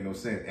 It don't make no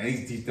sense. And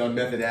he's done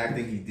method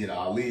acting. He did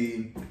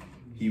Ali.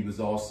 He was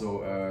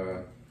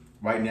also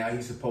right now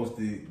he's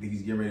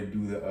getting ready to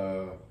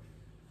do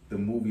the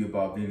movie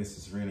about Venus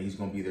and Serena. He's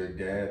gonna be their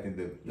dad. I think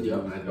the movie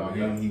about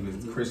him. He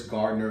was Chris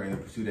Gardner in The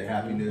Pursuit of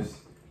Happiness.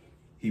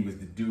 He was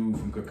the dude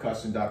from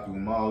Concussion, Dr.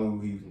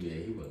 Umalu.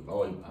 He was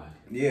Lloyd.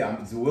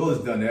 So Will has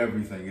done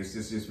everything. It's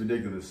just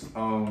ridiculous.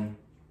 Don't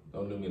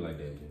do me like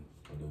that,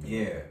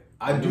 Jim.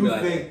 I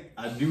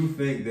do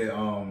think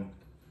that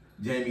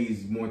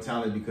Jamie's more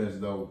talented because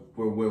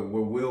where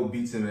Will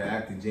beats him in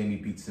acting, Jamie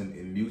beats him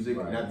in music.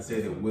 Not to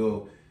say that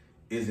Will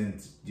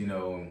isn't, you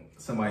know,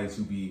 somebody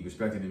to be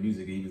respected in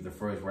music. He was the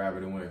first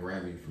rapper to win a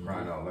Grammy, for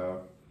crying out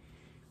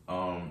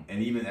loud.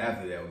 And even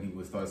after that, when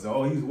people started saying,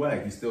 "Oh, he's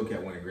whack," he still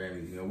kept winning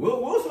Grammys. You know,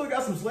 Will still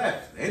got some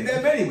slaps. Ain't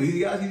that many, but he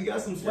got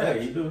some slaps.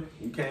 Yeah, he do.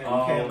 You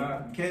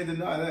can't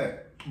deny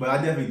that. But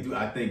I definitely do.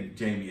 I think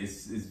Jamie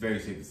it's very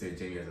safe to say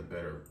Jamie has a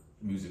better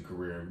music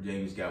career.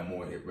 Jamie's got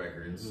more hit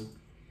records.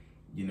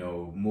 You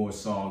know, more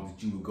songs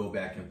that you would go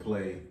back and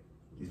play.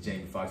 Is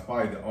Jamie Foxx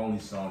probably the only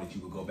song that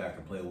you would go back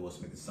and play Will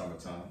Smith in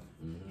Summertime.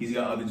 He's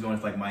got other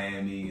joints like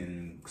Miami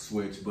and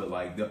Switch, but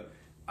like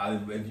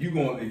if you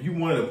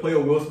wanted to play a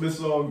Will Smith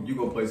song, you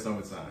gonna play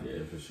Summertime.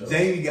 Yeah, for sure.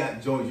 Jamie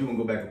got joints you gonna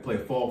go back and play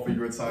Fall for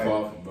Your Type,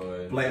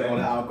 Blame It on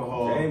the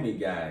Alcohol. Jamie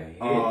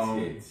got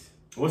hits.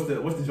 What's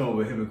the joint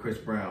with him and Chris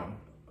Brown?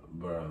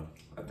 Bro,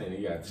 I think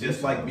he got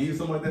Just Like Me or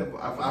something like that.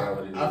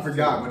 I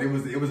forgot, but it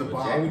was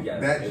about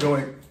that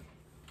joint.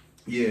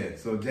 Yeah,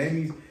 so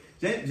Jamie's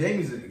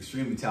an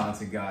extremely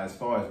talented guy as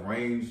far as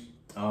range.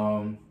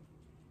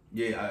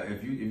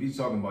 If you're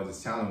talking about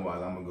just talent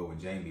wise, I'm gonna go with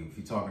Jamie. If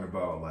you're talking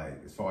about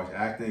like as far as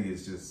acting,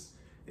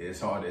 it's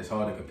hard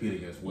to compete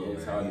against Will.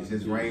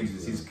 His range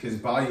is his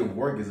body of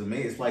work is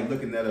amazing. It's like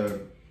looking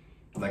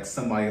at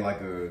somebody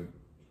like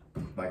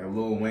a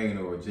Lil Wayne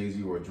or a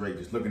Jay-Z or a Drake,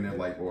 just looking at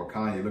or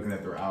Kanye, looking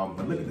at their album,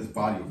 but look at this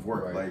body of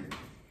work.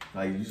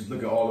 Like you just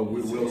look at all of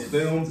Will's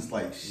films, it's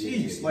like,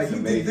 sheesh, like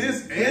he did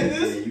this and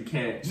this. Yeah, you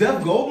can't.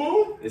 Jeff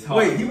Goldblum? It's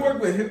hard. Wait, he worked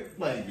with him.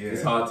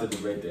 It's hard to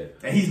debate that.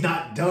 And he's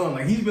not done.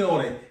 Like he's been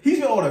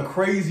on a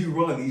crazy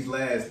run these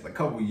last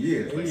couple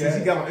years. Since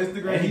he got on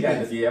Instagram, he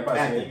got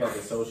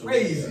the social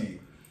crazy. Media.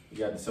 He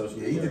got the social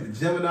media. He did the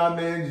Gemini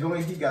Man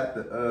joint. He got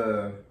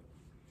the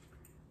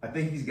I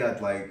think he's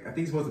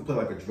supposed to play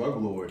like a drug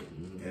lord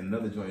in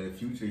another joint in the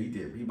future.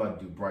 He about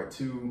to do Bright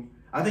 2.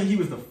 I think he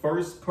was the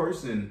first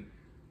person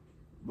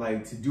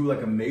to do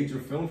a major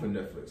film for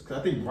Netflix. Because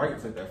I think Bright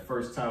was that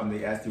first time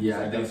they asked him.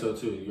 Yeah, I think so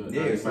too.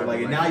 So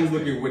now you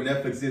look at what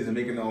Netflix is and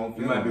making their own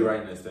film. You might be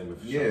right in that statement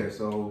for sure. Yeah,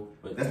 so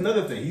that's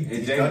another thing.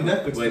 He's done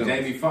Netflix films.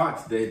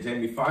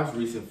 Jamie Foxx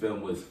recent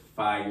film was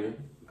fire.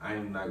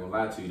 I'm not gonna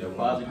lie to you. That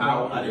Project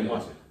Power, I didn't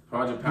watch it.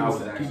 Project Power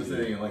was actually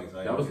good.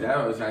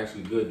 That was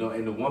actually good. No,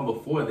 and the one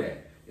before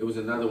that, it was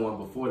another one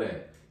before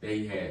that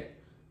he had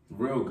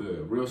real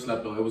good, real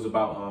slept on. It was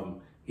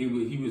about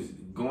he was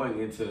going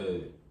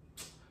into.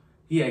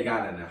 He had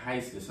gotten in a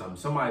heist or something.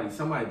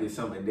 Somebody did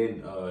something, and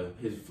then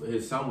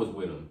his son was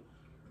with him.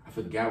 I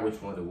forgot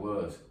which one it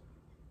was.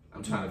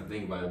 I'm trying to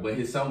think about it, but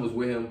his son was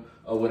with him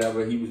or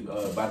whatever. He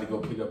was about to go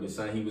pick up his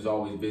son. He was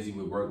always busy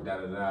with work, da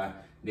da da.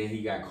 Then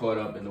he got caught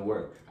up in the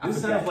work. This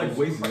sounds like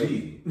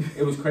Wasted.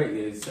 It was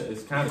crazy.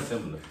 It's kind of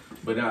similar,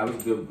 but no, it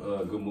was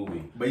a good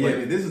movie. But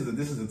yeah, this is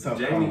a tough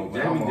Jamie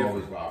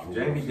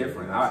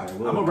different.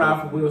 I'm a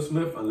ride for Will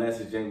Smith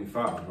unless it's Jamie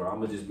Foxx, bro. I'm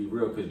gonna just be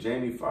real, because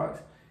Jamie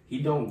Foxx,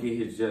 he don't get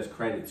his just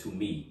credit to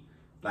me.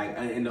 Like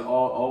in the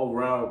all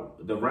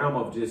realm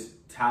of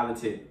just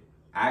talented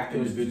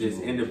actors,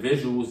 just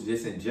individuals,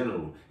 just in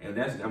general. And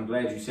I'm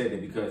glad you said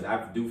that, because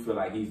I do feel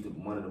like he's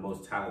one of the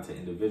most talented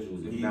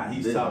individuals. If not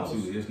he's top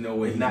two. There's no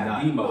way he's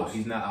not the most.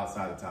 He's not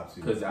outside the top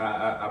two. Because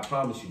I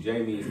promise you,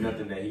 Jamie is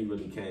nothing that he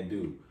really can't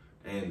do.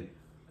 And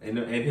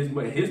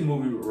his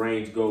movie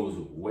range goes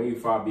way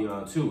far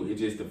beyond too.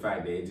 It's just the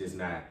fact that it's just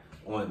not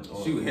on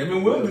shoot, him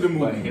and Will do the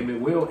movie. Him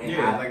and Will and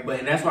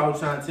and that's why I was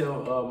trying to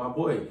tell my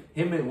boy,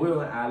 him and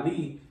Will and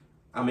Ali.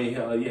 I mean,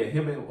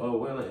 him and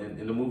Will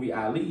in the movie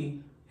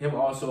Ali. Him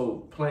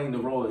also playing the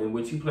role in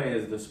which he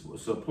plays the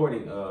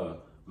supporting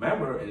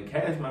member and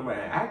cast member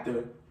and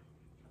actor.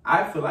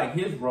 I feel like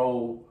his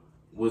role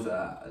was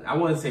I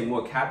wouldn't say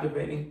more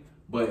captivating,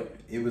 but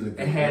it was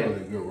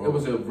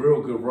a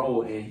real good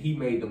role, and he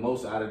made the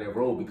most out of that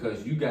role,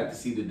 because you got to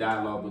see the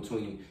dialogue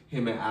between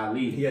him and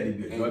Ali. He had to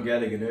be a drug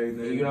addict and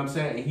everything. You know what I'm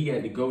saying? And he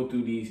had to go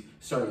through these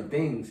certain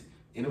things,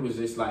 and it was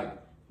just like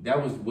that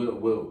was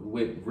what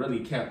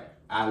really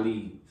kept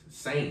Ali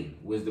sane,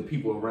 was the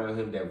people around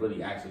him that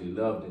really actually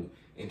loved him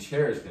and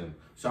cherished him.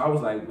 So I was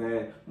like,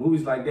 man,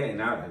 movies like that,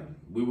 and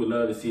we would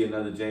love to see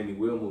another Jamie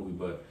Will movie,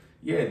 but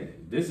yeah,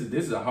 this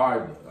is a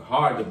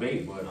hard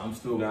debate, but I'm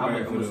still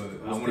praying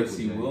for I want to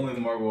see Will and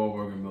Mark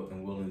Wahlberg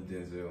and Will and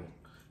Denzel.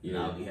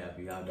 Yeah, I'll be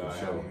happy. I'll be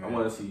sure. I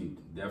want to see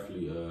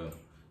definitely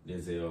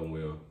Denzel and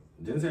Will.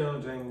 Denzel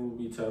and Jamie will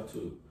be tough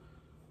too,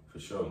 for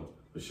sure.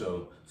 For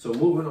sure. So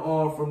moving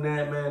on from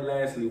that, man.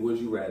 Lastly, would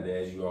you rather?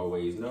 As you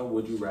always know,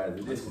 would you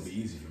rather? This will be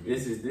easy for me.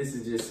 This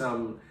is just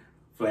something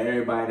for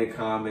everybody to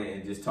comment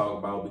and just talk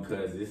about,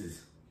 because this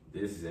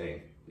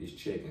is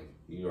chicken.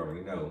 You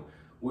already know.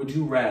 Would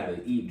you rather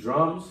eat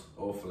drums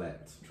or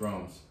flats?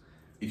 Drums.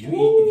 If you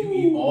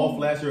eat all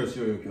flats, you're a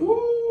serial killer.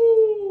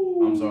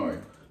 Woo. I'm sorry.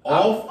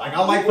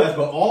 I like flats,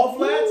 but all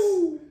flats,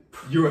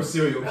 you're a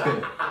serial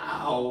killer.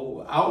 I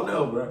don't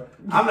know, bro.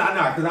 I'm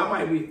not, because I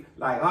might be,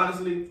 like,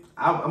 honestly,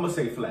 I'm going to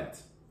say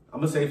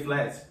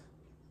flats.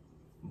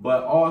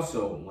 But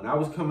also, when I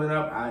was coming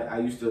up, I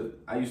used to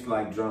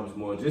like drums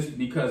more, just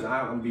because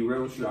I'm going to be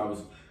real with you,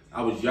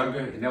 I was younger,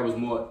 and that was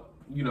more,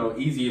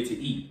 easier to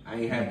eat. I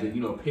ain't have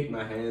to, pick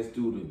my hands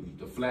through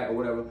the flat or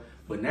whatever.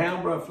 But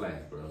now, bro,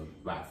 flats, bro,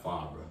 by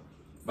far, bro.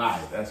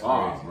 That's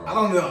far, crazy, bro. I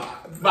don't know.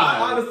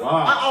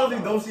 I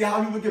honestly don't see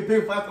how people can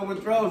pick flats over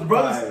drums.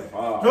 Drums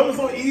are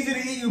so easy to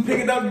eat. You pick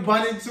it up, you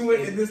bite into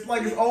it, and it's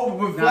like it's over.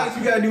 With flats,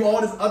 you gotta do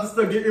all this other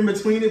stuff, get in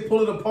between it,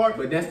 pull it apart.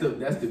 But that's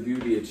the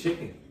beauty of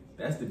chicken.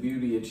 That's the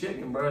beauty of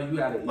chicken, bro. You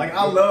gotta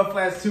I love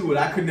flats too, but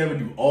I could never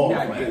do all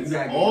flats.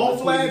 All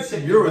flats,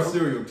 you're a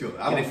serial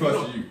killer. I don't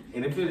trust you.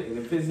 And if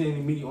it's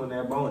any meat on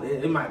that bone,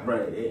 it might, bro.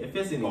 If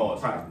it's any,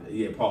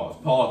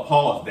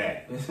 pause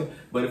that.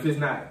 But if it's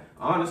not,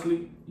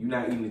 honestly, you're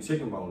not eating the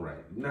chicken bone right.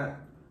 You're not.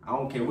 I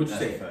don't care what you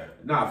say.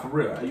 Nah, for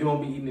real, you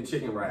don't be eating the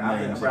chicken right.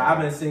 I've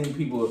been seeing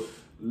people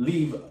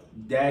leave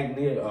dag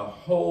near a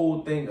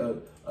whole thing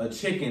of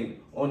chicken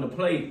on the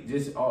plate,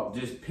 just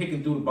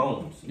picking through the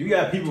bones. You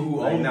got people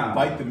who only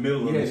bite the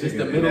middle of the chicken. Just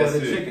the middle of the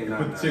chicken.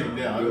 Put the chicken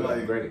down. You're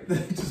like, great.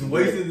 Just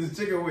wasting this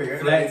chicken away.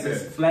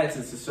 Flats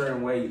is a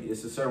certain way.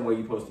 It's a certain way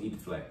you're supposed to eat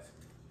the flats.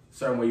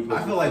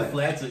 I feel like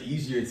flats are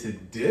easier to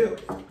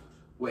dip.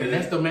 Well, and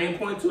that's the main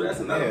point too. That's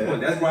another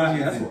point. That's why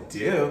it's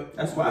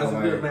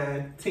a good,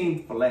 man.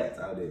 Team flats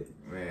out there.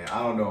 Man, I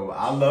don't know.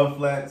 I love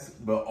flats,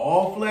 but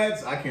all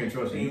flats, I can't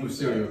trust you. You a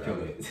serial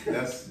killer.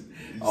 That's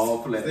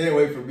all flats. Stay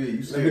away from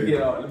me.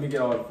 Let me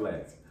get all the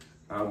flats.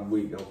 I'm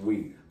weak.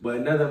 But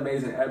another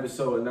amazing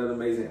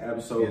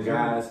episode,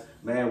 guys.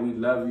 Man, we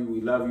love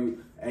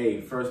you. Hey,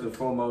 first and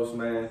foremost,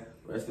 man,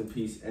 rest in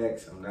peace,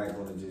 X. I'm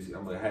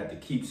gonna have to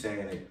keep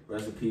saying it.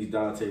 Rest in peace,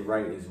 Daunte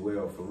Wright as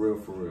well. For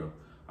real.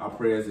 Our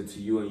prayers are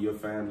to you and your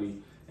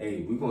family.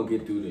 Hey, we're gonna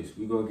get through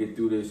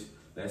this.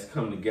 Let's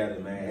come together,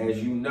 man.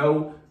 As you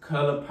know,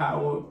 Color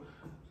Power,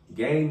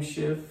 Game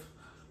Shift,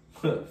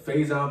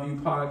 Faison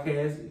View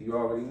Podcast, you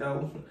already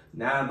know.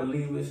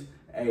 Non-believers.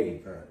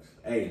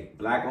 Hey,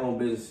 black-owned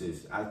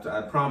businesses.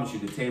 I promise you,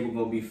 the table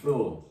gonna be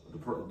full.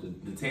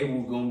 The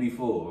table gonna be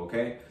full,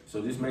 okay?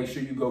 So just make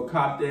sure you go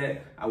cop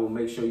that. I will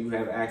make sure you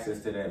have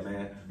access to that,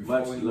 man.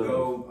 Before we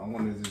go, I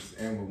want to just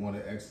end with one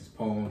of X's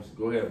poems.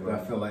 Go ahead, bro. I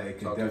feel like it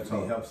can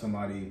definitely help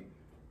somebody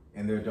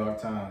in their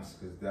dark times,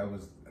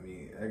 because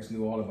X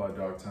knew all about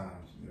dark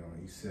times.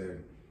 He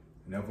said,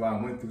 whenever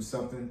I went through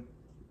something,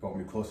 it brought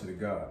me closer to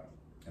God.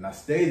 And I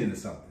stayed into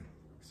something.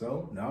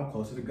 So now I'm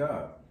closer to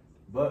God.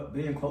 But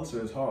being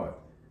closer is hard.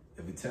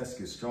 Every test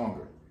gets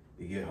stronger.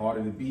 They get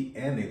harder to beat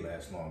and they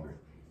last longer.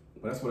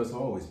 But that's what it's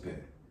always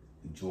been.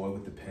 The joy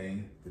with the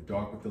pain, the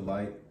dark with the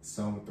light, the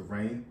sun with the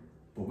rain.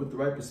 But with the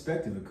right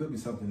perspective, it could be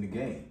something to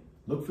gain.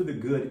 Look for the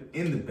good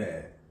in the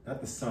bad,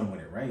 not the sun when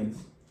it rains.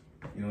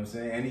 You know what I'm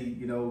saying?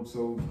 And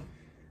so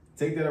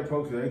take that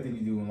approach with everything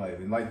you do in life.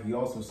 And like he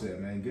also said,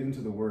 man, get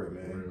into the word,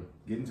 man.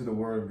 Get into the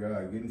word of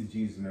God, get into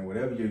Jesus, man.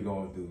 Whatever you're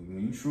going through,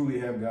 when you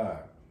truly have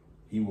God,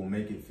 he will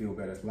make it feel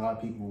better. There's a lot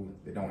of people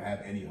that don't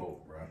have any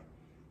hope, bro.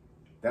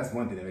 That's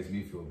one thing that makes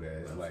me feel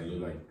bad. It's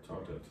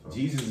like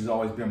Jesus has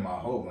always been my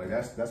hope. Like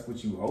that's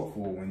what you hope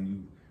for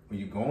when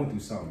you're going through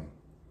something.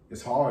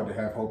 It's hard to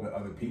have hope in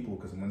other people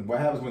because what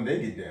happens when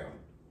they get down,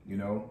 you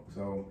know?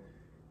 So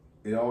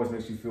it always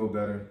makes you feel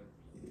better.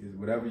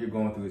 Whatever you're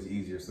going through is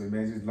easier. So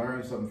man, just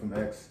learn something from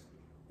X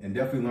and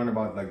definitely learn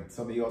about like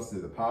something else,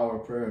 the power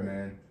of prayer,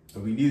 man. So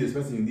we need it,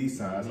 especially in these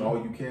times. That's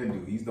all you can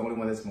do. He's the only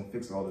one that's gonna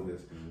fix all of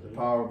this. The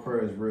power of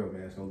prayer is real,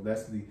 man. So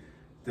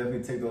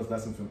definitely take those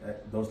lessons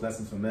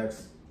from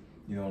X,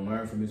 you know,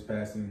 learn from his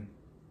passing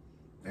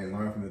and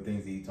learn from the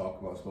things that he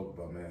spoke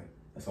about, man.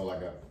 That's all I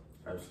got.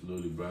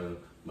 Absolutely, brother.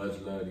 Much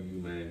love to you,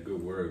 man.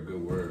 Good word,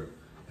 good word.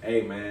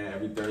 Hey, man,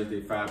 every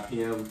Thursday, 5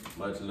 p.m.,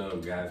 much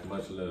love, guys.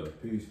 Much love.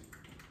 Peace.